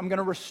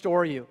gonna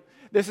restore you."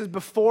 This is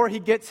before he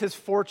gets his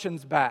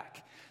fortunes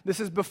back. This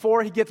is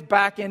before he gets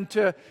back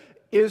into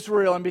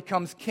Israel and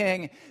becomes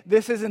king.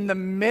 This is in the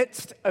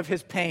midst of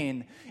his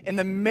pain, in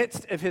the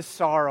midst of his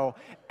sorrow,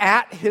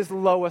 at his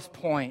lowest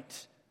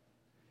point.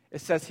 It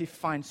says he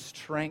finds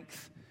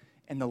strength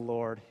in the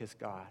Lord his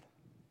God.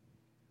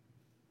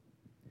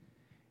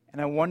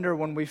 And I wonder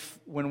when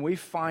we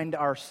find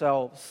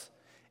ourselves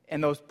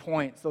in those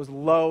points, those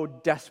low,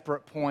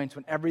 desperate points,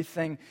 when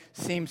everything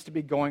seems to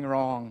be going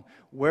wrong,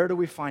 where do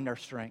we find our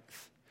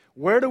strength?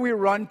 Where do we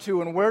run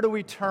to and where do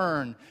we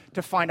turn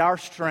to find our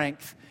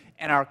strength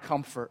and our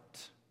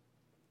comfort?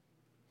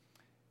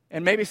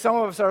 And maybe some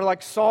of us are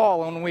like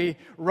Saul, and we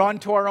run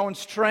to our own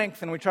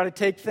strength and we try to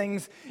take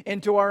things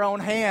into our own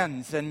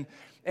hands. And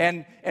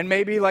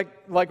maybe like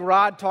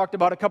Rod talked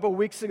about a couple of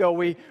weeks ago,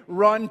 we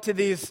run to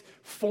these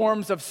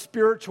forms of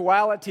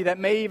spirituality that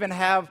may even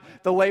have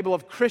the label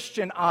of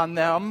Christian on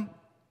them,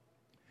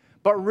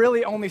 but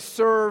really only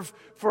serve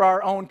for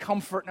our own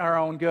comfort and our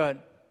own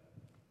good.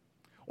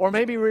 Or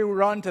maybe we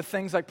run to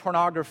things like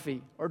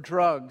pornography or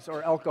drugs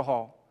or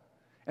alcohol.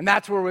 And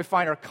that's where we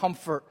find our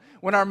comfort.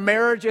 When our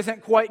marriage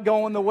isn't quite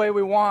going the way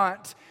we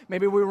want,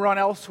 maybe we run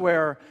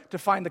elsewhere to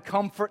find the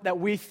comfort that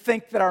we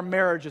think that our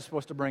marriage is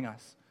supposed to bring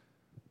us.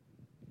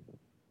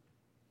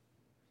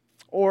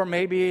 Or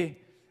maybe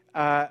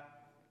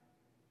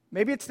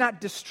it's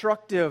not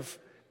destructive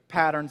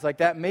patterns like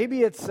that.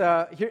 Maybe it's,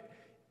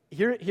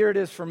 here it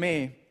is for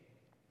me.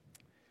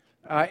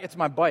 It's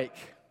my bike.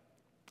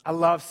 I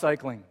love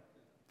cycling.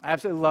 I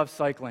absolutely love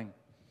cycling.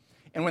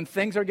 And when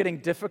things are getting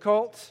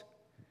difficult,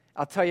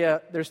 I'll tell you,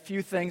 there's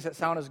few things that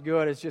sound as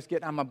good as just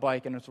getting on my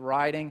bike and just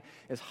riding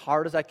as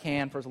hard as I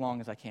can for as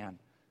long as I can.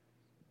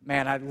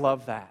 Man, I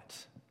love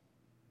that.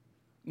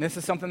 And this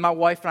is something my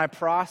wife and I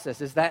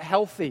process. Is that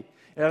healthy?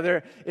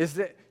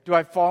 Do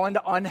I fall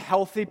into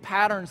unhealthy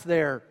patterns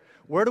there?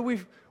 Where do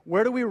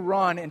we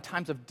run in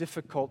times of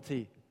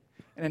difficulty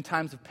and in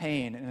times of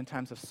pain and in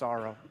times of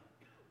sorrow?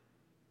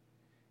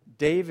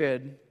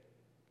 David,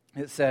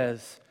 it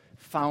says,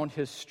 found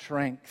his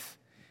strength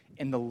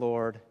in the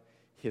Lord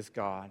his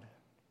God.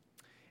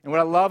 And what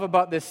I love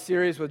about this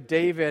series with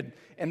David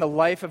and the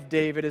life of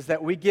David is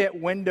that we get a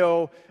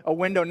window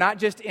not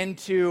just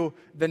into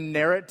the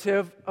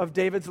narrative of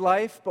David's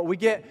life, but we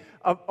get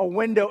a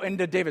window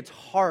into David's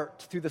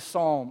heart through the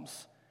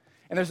Psalms.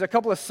 And there's a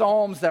couple of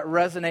Psalms that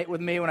resonate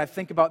with me when I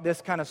think about this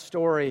kind of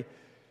story.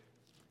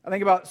 I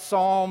think about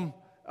Psalm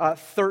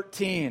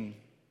 13.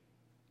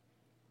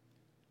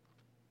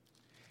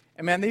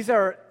 And man, these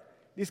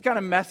kind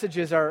of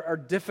messages are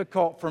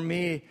difficult for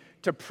me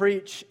to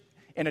preach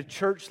in a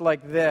church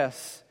like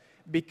this,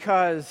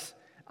 because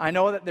I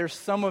know that there's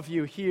some of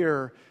you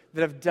here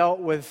that have dealt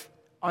with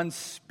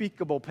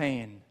unspeakable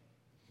pain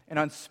and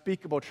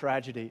unspeakable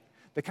tragedy,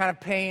 the kind of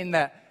pain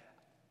that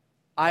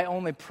I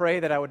only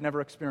pray that I would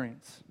never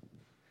experience.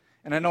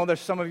 And I know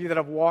there's some of you that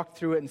have walked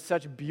through it in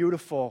such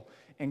beautiful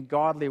and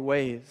godly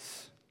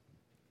ways.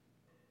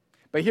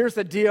 But here's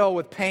the deal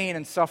with pain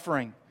and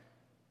suffering,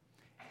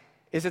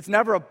 is it's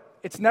never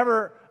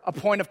a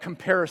point of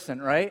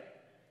comparison, right?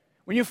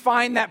 When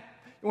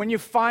you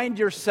find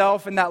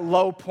yourself in that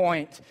low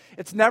point,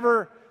 it's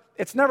never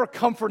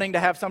comforting to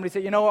have somebody say,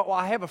 you know what, well,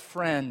 I have a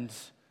friend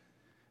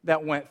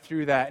that went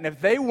through that, and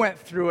if they went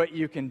through it,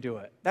 you can do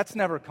it. That's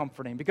never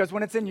comforting, because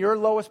when it's in your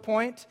lowest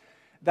point,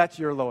 that's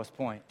your lowest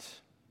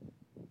point.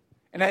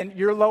 And at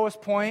your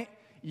lowest point,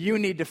 you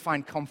need to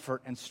find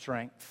comfort and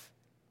strength.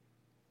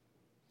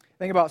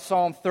 Think about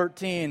Psalm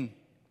 13.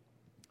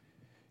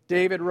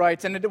 David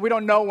writes, and we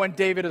don't know when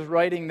David is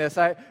writing this,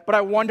 but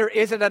I wonder,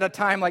 is it at a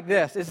time like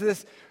this?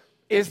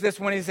 Is this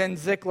when he's in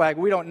Ziklag?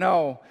 We don't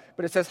know.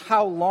 But it says,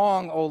 how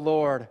long, O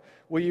Lord,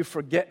 will you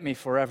forget me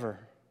forever?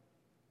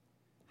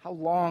 How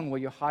long will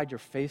you hide your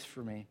face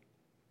from me?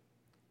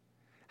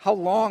 How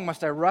long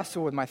must I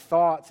wrestle with my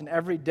thoughts and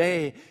every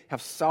day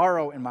have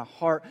sorrow in my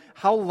heart?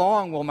 How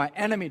long will my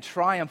enemy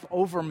triumph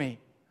over me?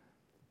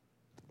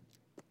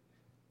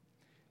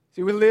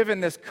 See, we live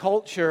in this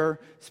culture,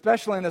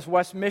 especially in this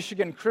West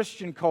Michigan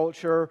Christian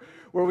culture,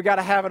 where we got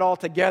to have it all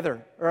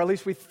together, or at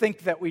least we think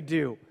that we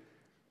do.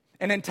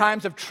 And in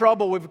times of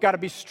trouble, we've got to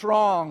be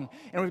strong,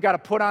 and we've got to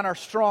put on our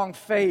strong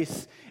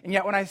face. And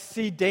yet when I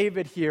see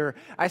David here,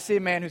 I see a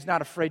man who's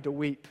not afraid to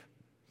weep,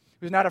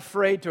 who's not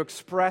afraid to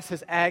express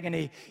his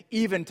agony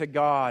even to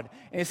God.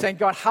 And he's saying,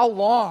 God, how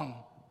long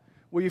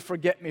will you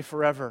forget me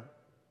forever?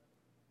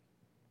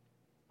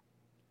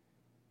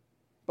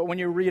 But when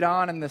you read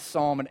on in this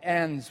psalm, it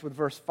ends with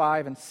verse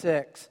 5 and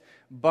 6.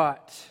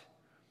 But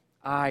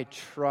I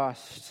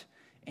trust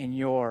in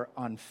your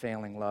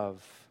unfailing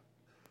love.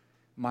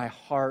 My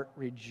heart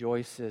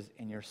rejoices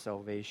in your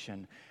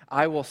salvation.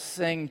 I will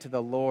sing to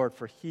the Lord,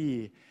 for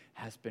he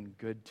has been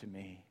good to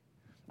me.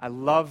 I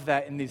love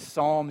that in these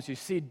psalms. You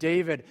see,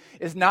 David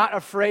is not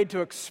afraid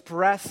to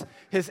express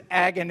his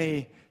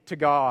agony to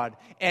God.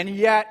 And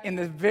yet, in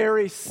the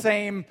very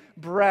same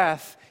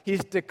breath,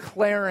 he's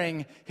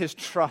declaring his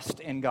trust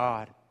in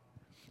God.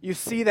 You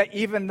see that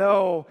even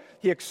though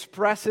he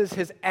expresses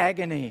his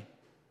agony,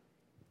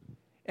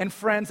 and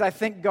friends, I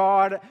think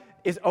God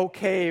is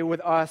okay with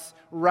us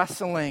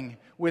wrestling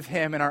with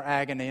him in our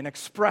agony and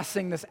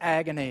expressing this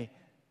agony.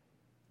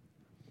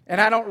 And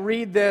I don't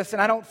read this,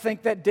 and I don't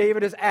think that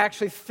David is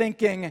actually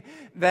thinking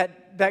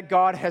that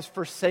God has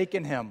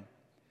forsaken him.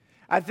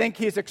 I think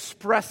he's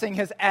expressing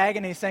his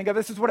agony, saying, God,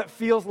 this is what it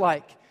feels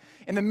like.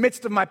 In the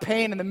midst of my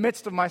pain, in the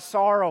midst of my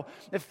sorrow,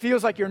 it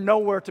feels like you're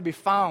nowhere to be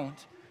found.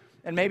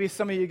 And maybe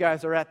some of you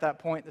guys are at that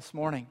point this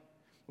morning,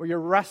 where you're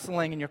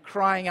wrestling and you're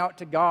crying out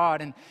to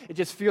God, and it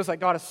just feels like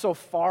God is so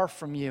far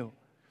from you.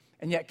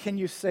 And yet, can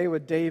you say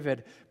with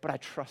David, but I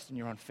trust in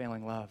your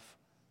unfailing love.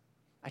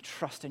 I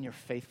trust in your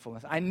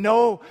faithfulness. I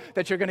know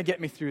that you're going to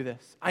get me through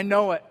this. I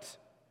know it.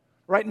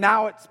 Right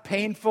now, it's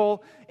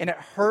painful, and it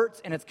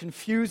hurts, and it's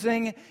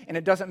confusing, and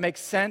it doesn't make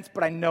sense,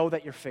 but I know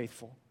that you're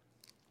faithful.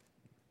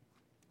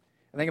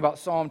 I think about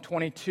Psalm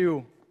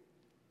 22.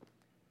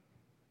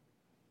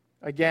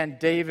 Again,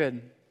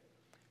 David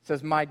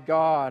says, my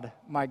God,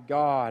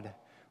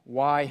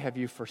 why have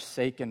you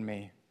forsaken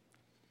me?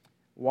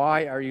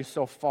 Why are you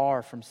so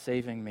far from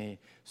saving me,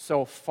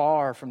 so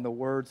far from the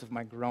words of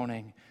my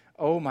groaning?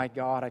 Oh my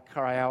God, I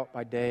cry out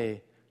by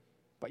day,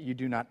 but you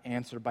do not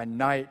answer. By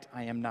night,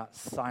 I am not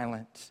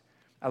silent.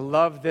 I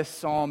love this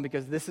psalm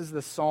because this is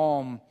the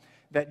psalm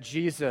that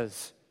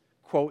Jesus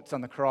quotes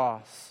on the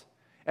cross.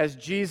 As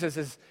Jesus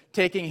is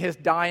taking his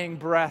dying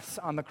breaths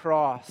on the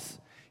cross,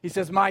 he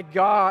says, my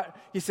God,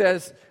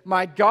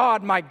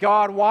 my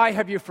God, why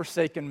have you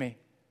forsaken me?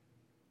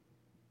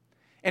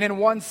 And in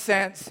one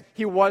sense,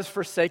 he was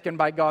forsaken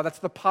by God. That's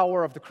the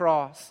power of the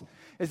cross,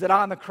 is that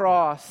on the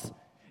cross,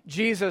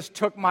 Jesus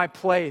took my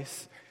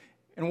place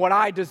in what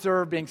I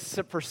deserve, being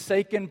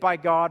forsaken by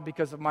God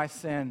because of my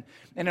sin.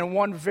 And in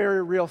one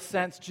very real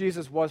sense,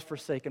 Jesus was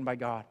forsaken by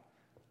God.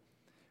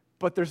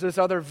 But there's this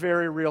other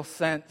very real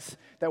sense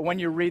that when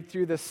you read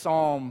through this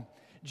psalm,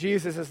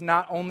 Jesus is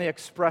not only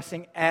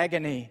expressing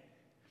agony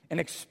and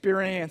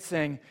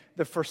experiencing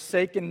the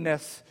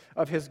forsakenness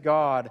of his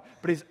God,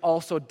 but he's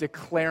also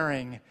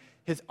declaring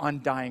his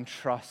undying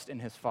trust in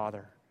his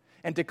Father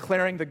and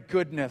declaring the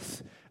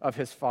goodness of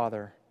his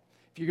Father.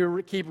 If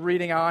you keep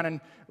reading on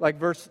in like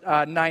verse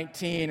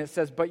 19, it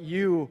says, "But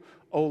you,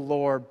 O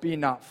Lord, be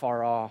not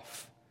far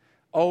off.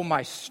 O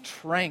my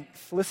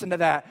strength." Listen to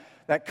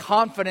that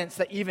confidence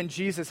that even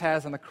Jesus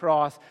has on the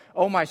cross.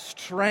 "O my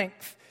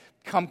strength,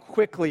 come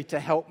quickly to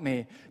help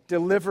me.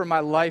 Deliver my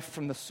life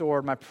from the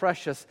sword, my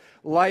precious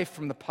life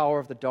from the power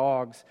of the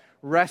dogs.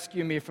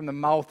 Rescue me from the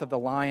mouth of the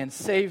lion.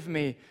 Save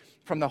me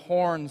from the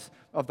horns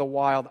of the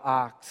wild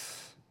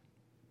ox.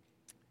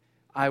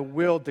 I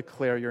will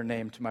declare your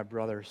name to my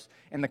brothers.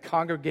 In the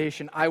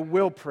congregation, I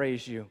will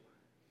praise you.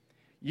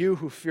 You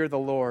who fear the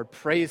Lord,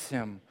 praise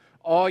him.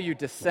 All you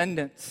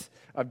descendants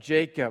of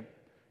Jacob,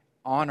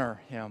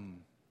 honor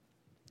him."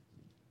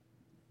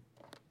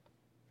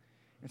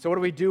 And so what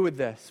do we do with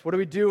this? What do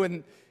we do?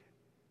 And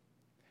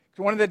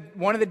one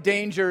of the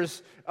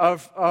dangers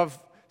of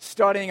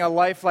studying a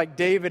life like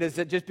David is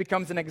it just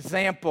becomes an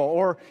example,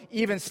 or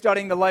even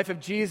studying the life of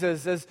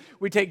Jesus as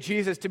we take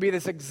Jesus to be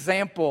this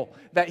example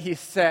that he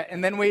set.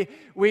 And then we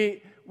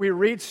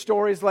read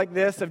stories like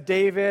this of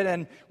David,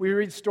 and we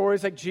read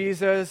stories like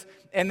Jesus,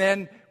 and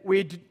then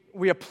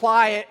we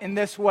apply it in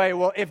this way.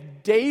 Well, if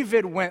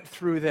David went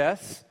through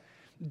this,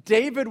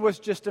 David was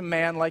just a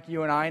man like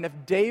you and I, and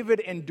if David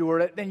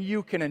endured it, then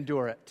you can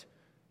endure it.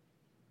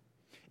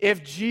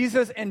 If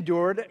Jesus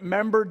endured it,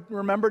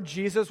 remember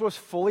Jesus was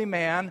fully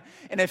man,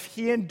 and if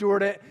he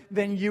endured it,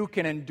 then you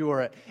can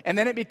endure it. And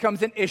then it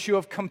becomes an issue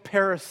of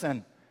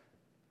comparison,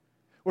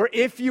 where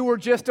if you were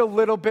just a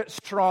little bit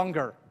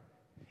stronger,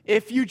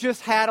 if you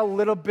just had a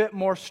little bit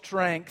more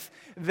strength,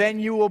 then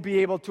you will be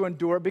able to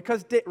endure it,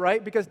 because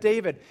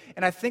David.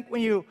 And I think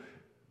when you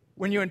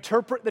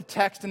interpret the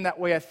text in that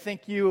way, I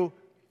think you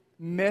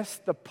miss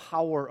the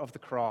power of the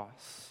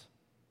cross.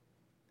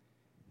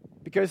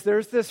 Because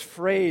there's this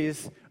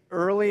phrase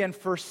early in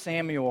 1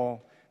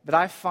 Samuel that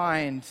I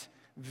find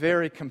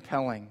very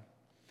compelling.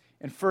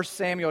 In 1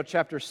 Samuel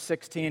chapter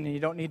 16, and you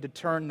don't need to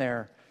turn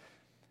there,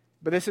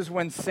 but this is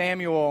when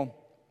Samuel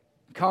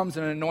comes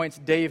and anoints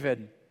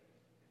David. It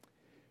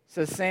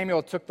says,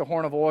 "Samuel took the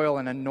horn of oil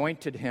and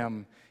anointed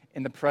him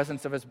in the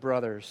presence of his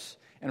brothers.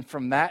 And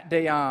from that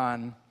day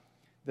on,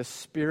 the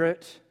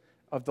Spirit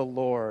of the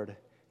Lord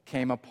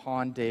came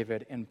upon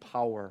David in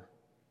power."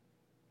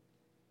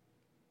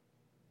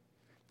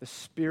 The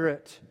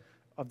Spirit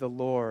of the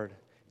Lord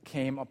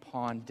came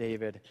upon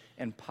David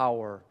in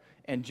power.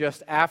 And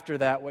just after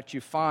that, what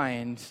you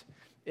find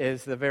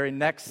is the very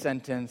next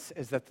sentence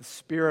is that the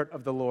Spirit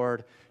of the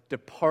Lord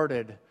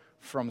departed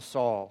from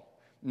Saul.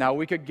 Now,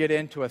 we could get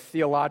into a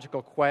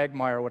theological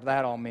quagmire what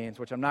that all means,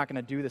 which I'm not going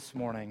to do this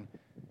morning.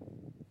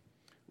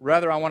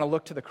 Rather, I want to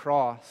look to the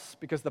cross,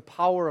 because the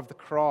power of the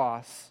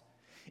cross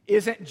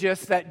isn't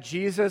just that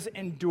Jesus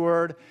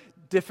endured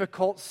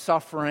difficult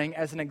suffering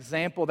as an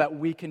example that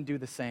we can do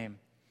the same.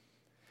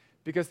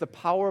 Because the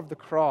power of the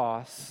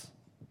cross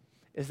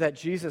is that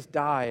Jesus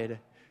died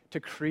to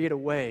create a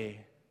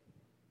way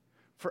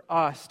for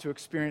us to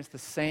experience the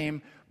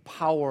same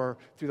power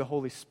through the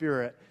Holy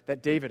Spirit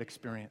that David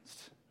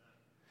experienced.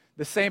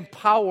 The same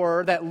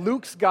power that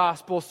Luke's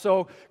gospel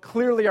so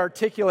clearly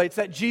articulates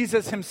that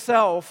Jesus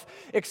himself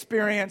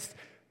experienced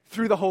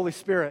through the Holy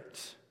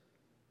Spirit.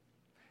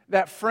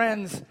 That,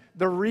 friends,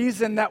 the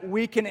reason that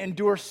we can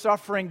endure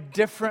suffering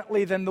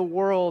differently than the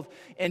world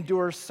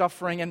endures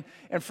suffering.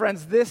 And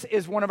friends, this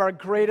is one of our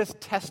greatest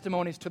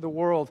testimonies to the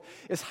world,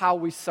 is how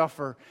we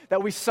suffer.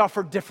 That we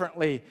suffer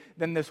differently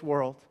than this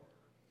world.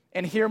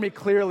 And hear me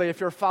clearly, if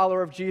you're a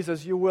follower of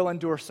Jesus, you will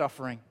endure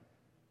suffering.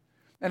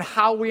 And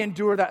how we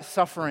endure that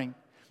suffering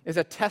is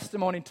a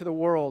testimony to the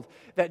world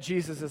that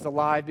Jesus is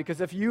alive. Because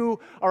if you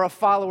are a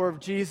follower of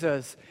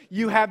Jesus,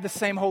 you have the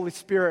same Holy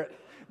Spirit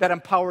that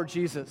empowered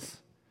Jesus.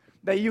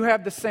 That you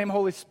have the same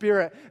Holy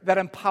Spirit that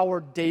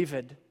empowered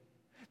David.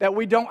 That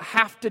we don't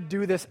have to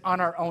do this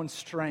on our own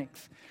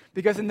strength.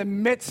 Because in the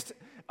midst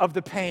of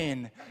the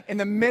pain, in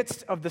the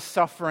midst of the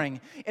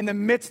suffering, in the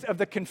midst of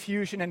the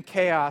confusion and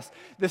chaos,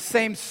 the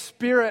same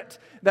Spirit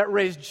that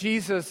raised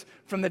Jesus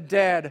from the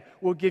dead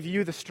will give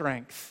you the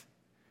strength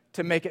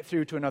to make it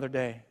through to another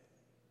day.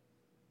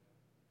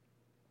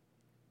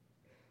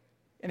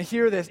 And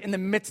hear this, in the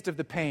midst of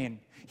the pain.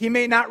 He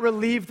may not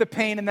relieve the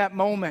pain in that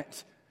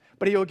moment,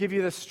 but he will give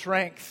you the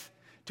strength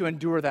to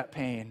endure that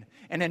pain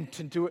and then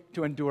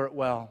to endure it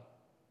well.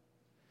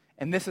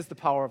 And this is the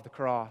power of the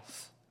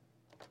cross,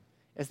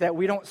 is that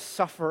we don't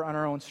suffer on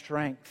our own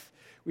strength.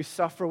 We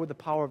suffer with the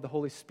power of the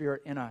Holy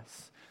Spirit in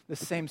us, the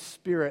same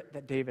Spirit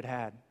that David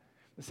had,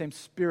 the same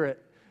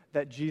Spirit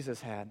that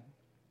Jesus had.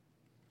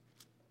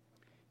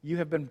 You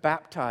have been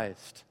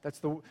baptized. That's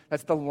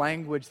the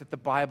language that the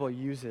Bible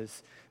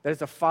uses. That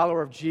as a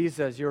follower of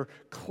Jesus, you're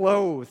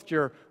clothed,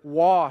 you're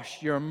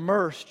washed, you're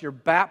immersed, you're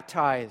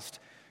baptized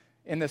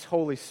in this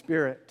Holy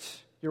Spirit.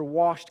 You're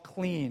washed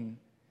clean.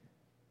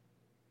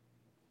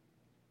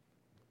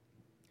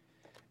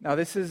 Now,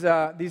 this is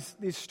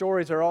these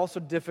stories are also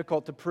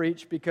difficult to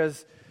preach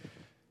because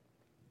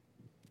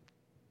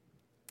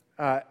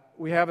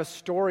we have a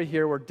story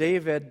here where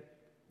David,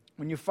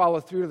 when you follow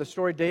through the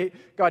story,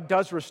 God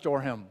does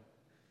restore him.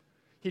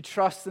 He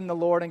trusts in the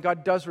Lord, and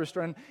God does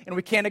restore him, and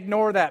we can't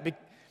ignore that.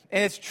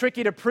 And it's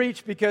tricky to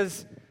preach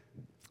because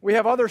we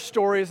have other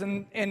stories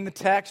in the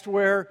text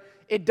where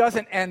it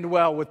doesn't end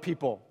well with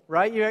people,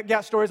 right? You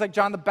got stories like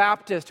John the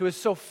Baptist, who is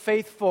so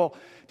faithful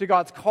to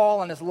God's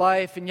call on his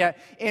life, and yet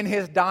in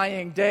his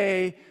dying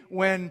day,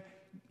 when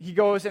he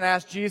goes and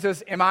asks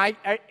Jesus, are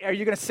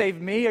you going to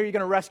save me? Are you going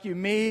to rescue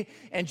me?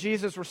 And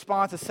Jesus'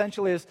 response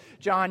essentially is,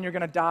 John, you're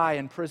going to die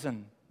in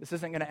prison. This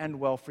isn't going to end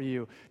well for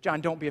you.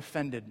 John, don't be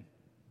offended.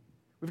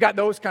 We've got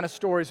those kind of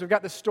stories. We've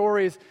got the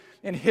stories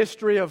in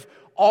history of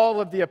all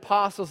of the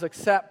apostles,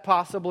 except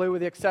possibly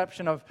with the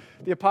exception of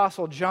the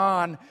apostle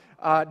John,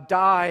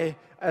 die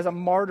as a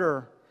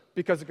martyr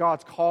because of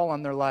God's call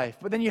on their life.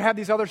 But then you have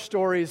these other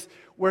stories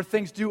where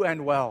things do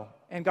end well,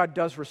 and God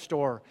does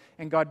restore,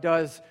 and God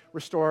does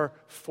restore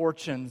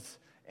fortunes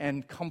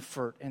and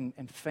comfort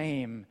and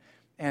fame,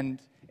 and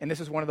this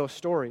is one of those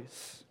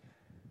stories.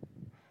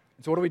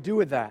 And so what do we do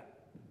with that?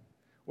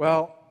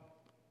 Well,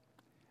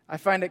 I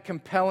find it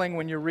compelling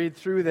when you read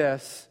through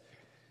this,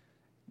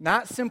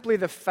 not simply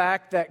the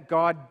fact that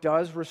God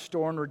does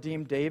restore and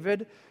redeem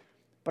David,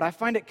 but I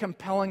find it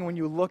compelling when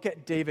you look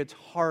at David's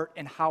heart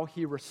and how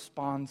he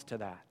responds to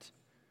that.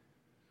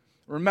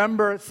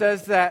 Remember, it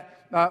says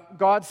that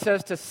God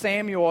says to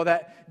Samuel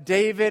that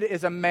David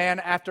is a man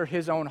after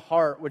his own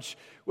heart, which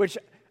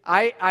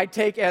I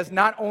take as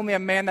not only a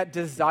man that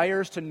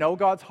desires to know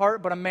God's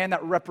heart, but a man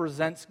that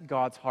represents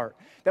God's heart.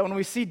 That when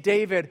we see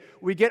David,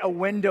 we get a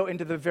window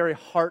into the very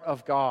heart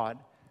of God.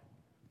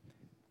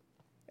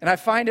 And I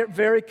find it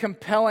very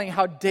compelling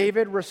how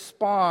David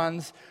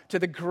responds to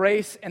the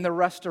grace and the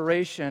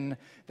restoration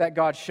that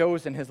God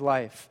shows in his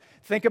life.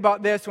 Think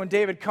about this when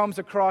David comes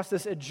across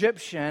this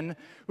Egyptian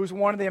who's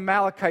one of the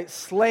Amalekite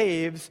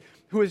slaves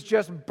who has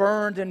just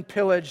burned and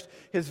pillaged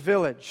his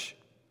village.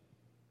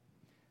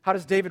 How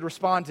does David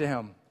respond to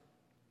him?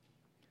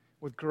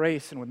 With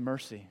grace and with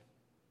mercy.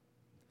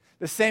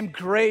 The same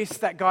grace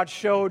that God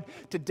showed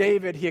to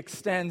David, he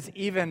extends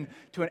even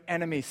to an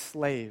enemy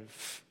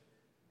slave.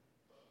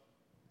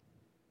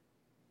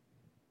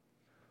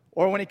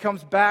 Or when he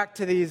comes back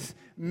to these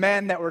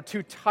men that were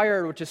too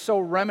tired, which is so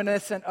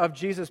reminiscent of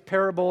Jesus'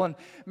 parable in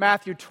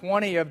Matthew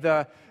 20 of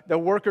the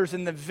workers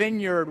in the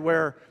vineyard,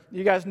 where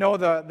you guys know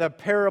the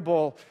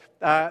parable.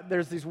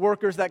 There's these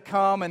workers that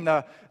come, and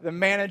the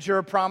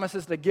manager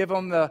promises to give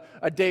them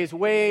a day's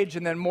wage,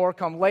 and then more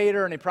come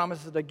later, and he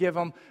promises to give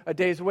them a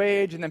day's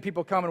wage, and then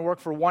people come and work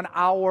for 1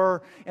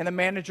 hour, and the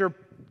manager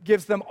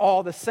gives them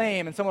all the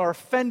same, and some are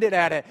offended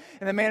at it.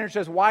 And the manager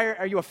says, why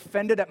are you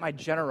offended at my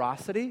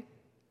generosity?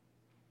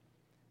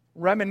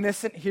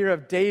 Reminiscent here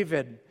of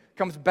David,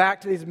 comes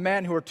back to these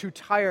men who are too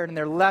tired, and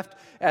they're left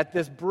at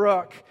this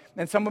brook,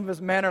 and some of his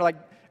men are like,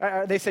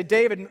 they say,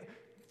 David,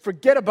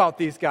 forget about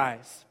these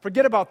guys.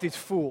 Forget about these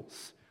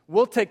fools.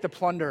 We'll take the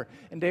plunder.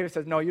 And David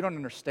says, no, you don't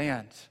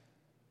understand.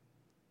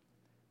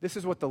 This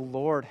is what the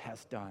Lord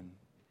has done.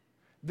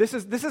 This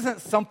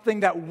isn't something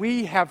that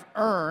we have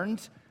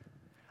earned.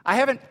 I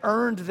haven't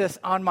earned this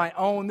on my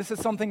own. This is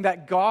something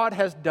that God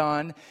has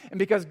done. And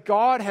because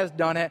God has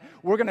done it,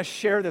 we're going to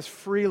share this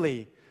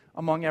freely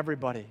among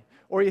everybody.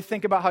 Or you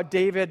think about how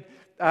David,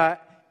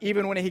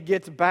 even when he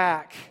gets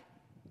back,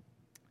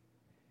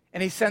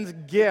 and he sends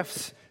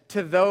gifts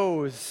to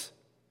those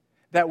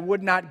that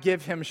would not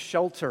give him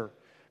shelter.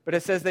 But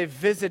it says they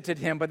visited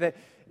him, but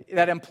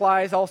that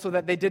implies also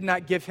that they did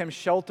not give him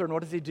shelter. And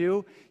what does he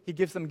do? He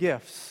gives them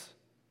gifts.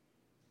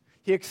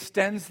 He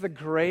extends the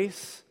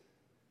grace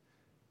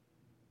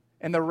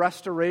and the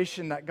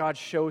restoration that God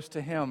shows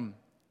to him,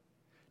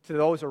 to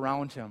those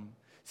around him.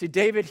 See,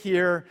 David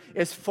here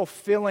is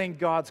fulfilling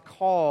God's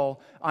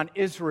call on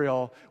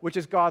Israel, which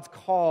is God's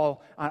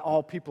call on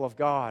all people of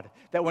God.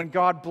 That when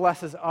God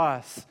blesses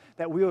us,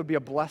 that we would be a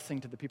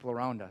blessing to the people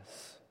around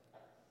us.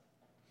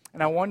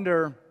 And I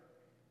wonder,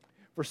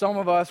 for some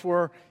of us,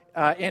 we're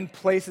in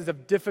places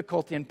of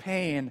difficulty and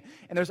pain,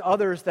 and there's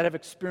others that have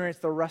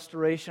experienced the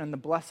restoration and the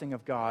blessing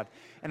of God.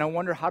 And I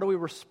wonder, how do we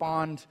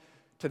respond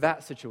to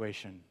that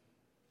situation?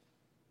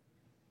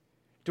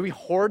 Do we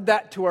hoard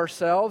that to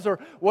ourselves? Or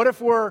what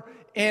if we're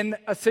in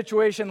a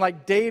situation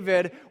like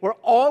David where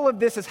all of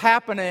this is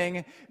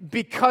happening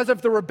because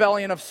of the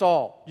rebellion of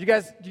Saul? Do you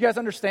guys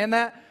understand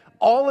that?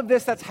 All of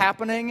this that's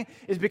happening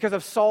is because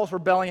of Saul's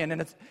rebellion,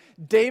 and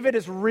David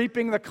is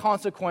reaping the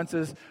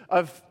consequences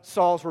of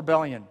Saul's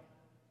rebellion.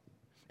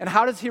 And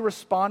how does he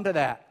respond to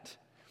that?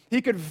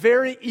 He could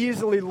very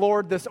easily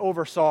lord this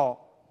over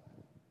Saul.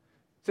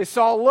 Say,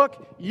 Saul,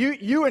 look,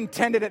 you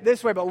intended it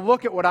this way, but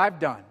look at what I've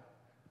done.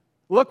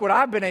 Look what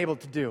I've been able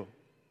to do.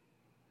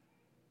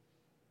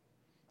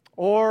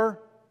 Or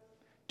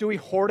do we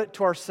hoard it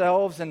to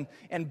ourselves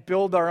and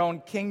build our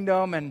own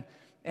kingdom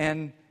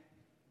and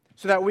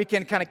so that we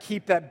can kind of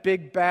keep that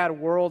big bad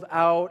world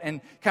out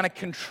and kind of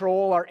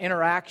control our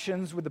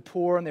interactions with the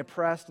poor and the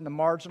oppressed and the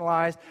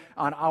marginalized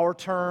on our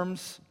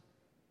terms.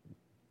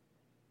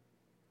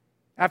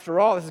 After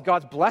all, this is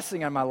God's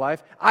blessing on my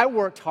life. I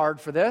worked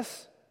hard for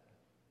this.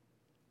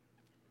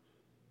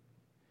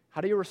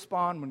 How do you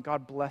respond when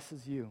God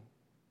blesses you?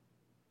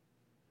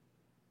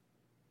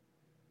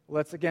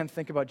 Let's again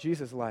think about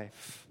Jesus'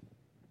 life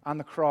on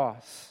the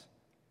cross,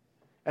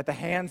 at the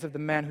hands of the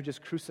men who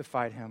just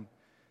crucified him.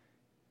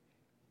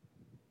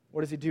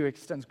 What does he do? He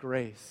extends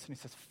grace, and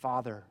he says,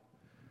 Father,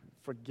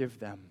 forgive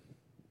them.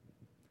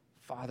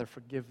 Father,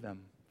 forgive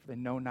them, for they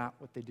know not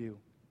what they do.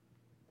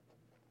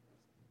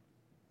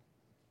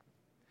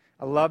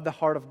 I love the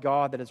heart of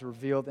God that is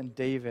revealed in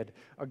David,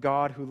 a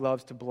God who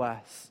loves to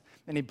bless.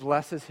 And he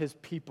blesses his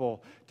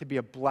people to be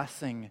a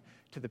blessing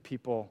to the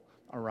people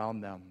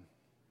around them.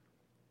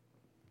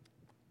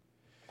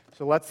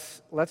 So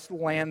let's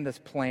land this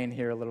plane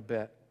here a little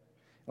bit.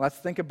 Let's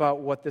think about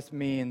what this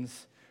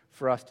means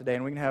for us today.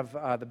 And we can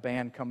have the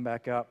band come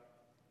back up.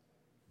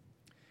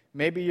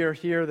 Maybe you're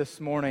here this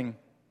morning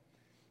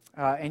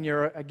and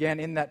you're, again,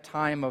 in that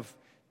time of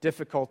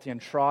difficulty and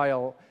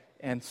trial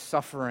and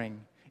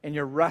suffering. And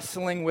you're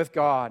wrestling with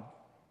God.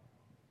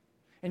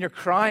 And you're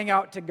crying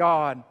out to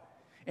God.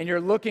 And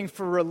you're looking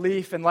for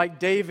relief. And like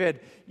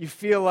David, you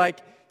feel like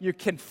you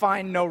can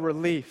find no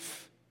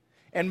relief.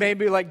 And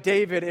maybe like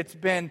David, it's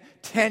been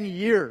 10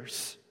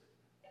 years.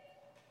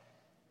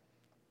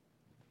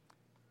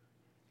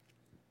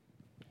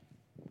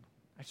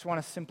 I just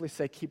want to simply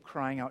say, keep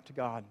crying out to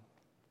God.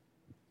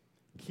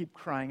 Keep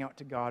crying out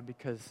to God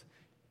because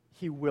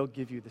He will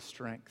give you the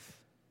strength.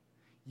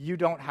 You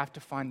don't have to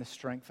find the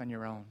strength on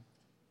your own.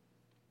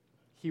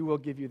 He will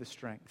give you the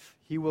strength.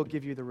 He will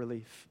give you the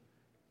relief.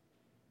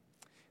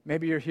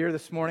 Maybe you're here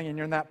this morning and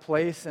you're in that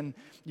place and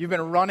you've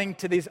been running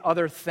to these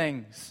other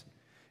things.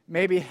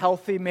 Maybe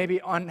healthy,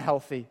 maybe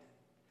unhealthy.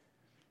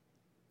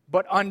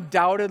 But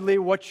undoubtedly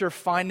what you're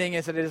finding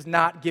is that it is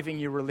not giving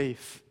you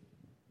relief.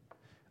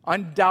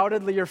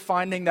 Undoubtedly you're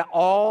finding that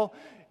all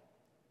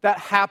that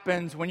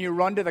happens when you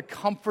run to the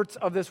comforts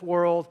of this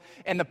world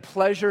and the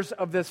pleasures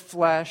of this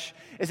flesh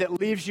is it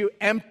leaves you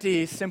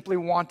empty, simply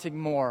wanting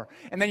more.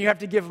 And then you have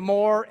to give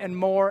more and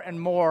more and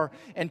more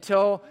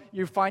until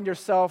you find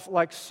yourself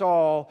like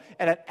Saul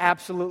at an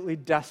absolutely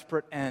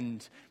desperate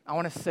end. I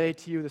want to say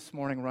to you this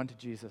morning, run to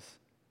Jesus.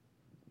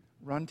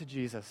 Run to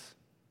Jesus.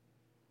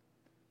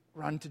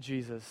 Run to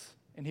Jesus,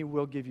 and He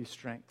will give you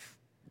strength.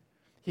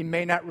 He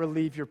may not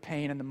relieve your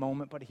pain in the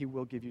moment, but He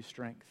will give you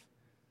strength.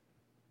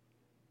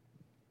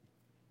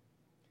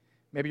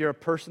 Maybe you're a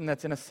person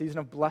that's in a season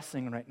of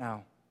blessing right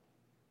now.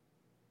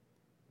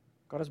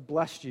 God has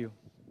blessed you.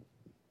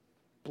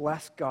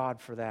 Bless God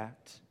for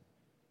that.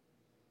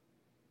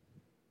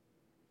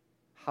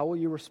 How will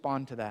you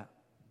respond to that?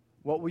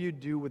 What will you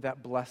do with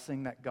that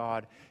blessing that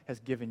God has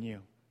given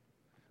you?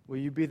 Will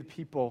you be the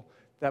people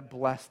that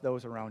bless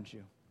those around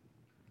you?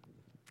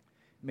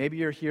 Maybe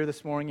you're here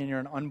this morning and you're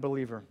an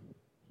unbeliever.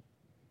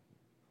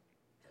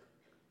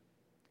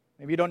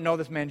 Maybe you don't know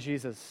this man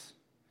Jesus,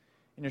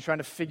 and you're trying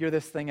to figure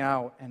this thing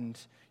out, and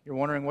you're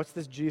wondering, what's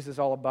this Jesus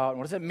all about? And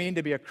what does it mean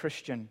to be a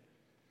Christian?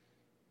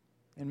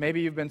 And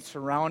maybe you've been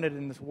surrounded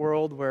in this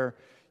world where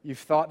you've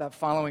thought that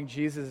following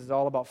Jesus is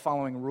all about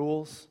following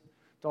rules.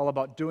 It's all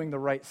about doing the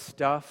right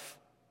stuff.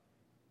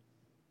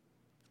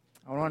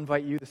 I want to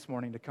invite you this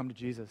morning to come to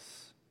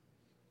Jesus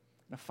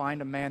and to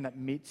find a man that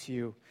meets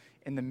you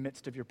in the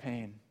midst of your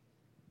pain.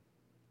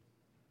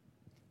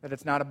 That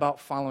it's not about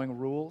following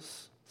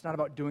rules. It's not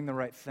about doing the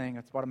right thing.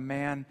 It's about a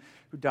man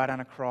who died on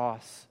a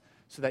cross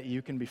so that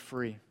you can be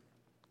free.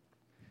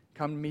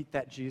 Come meet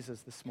that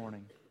Jesus this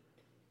morning.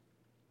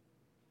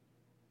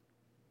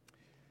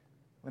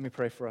 Let me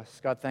pray for us.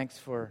 God, thanks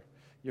for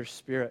your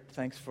Spirit.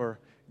 Thanks for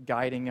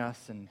guiding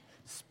us and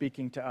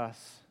speaking to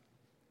us.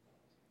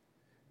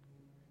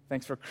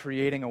 Thanks for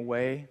creating a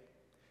way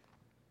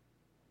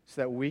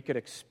so that we could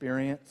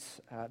experience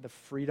the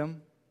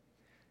freedom.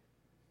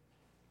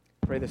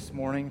 Pray this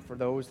morning for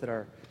those that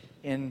are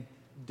in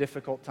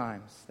difficult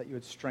times, that you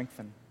would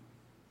strengthen.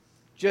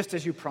 Just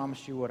as you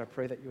promised you would, I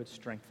pray that you would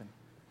strengthen.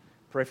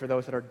 Pray for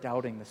those that are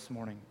doubting this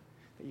morning,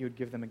 that you would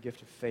give them a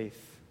gift of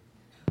faith.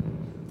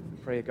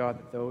 Pray, God,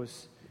 that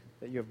those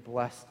that you have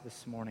blessed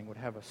this morning would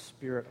have a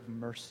spirit of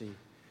mercy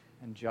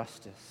and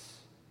justice.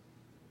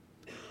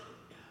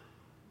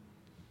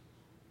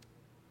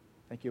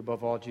 Thank you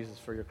above all, Jesus,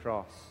 for your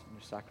cross and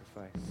your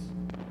sacrifice.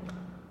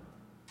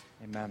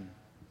 Amen.